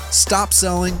friend, stop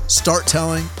selling, start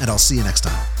telling, and I'll see you next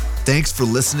time. Thanks for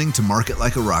listening to Market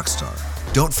Like a Rockstar.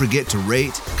 Don't forget to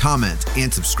rate, comment,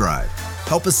 and subscribe.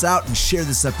 Help us out and share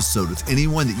this episode with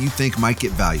anyone that you think might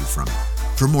get value from it.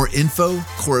 For more info,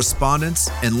 correspondence,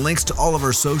 and links to all of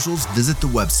our socials, visit the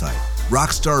website,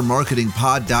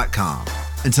 rockstarmarketingpod.com.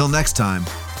 Until next time,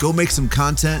 go make some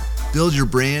content, build your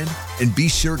brand, and be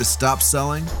sure to stop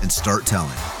selling and start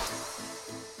telling.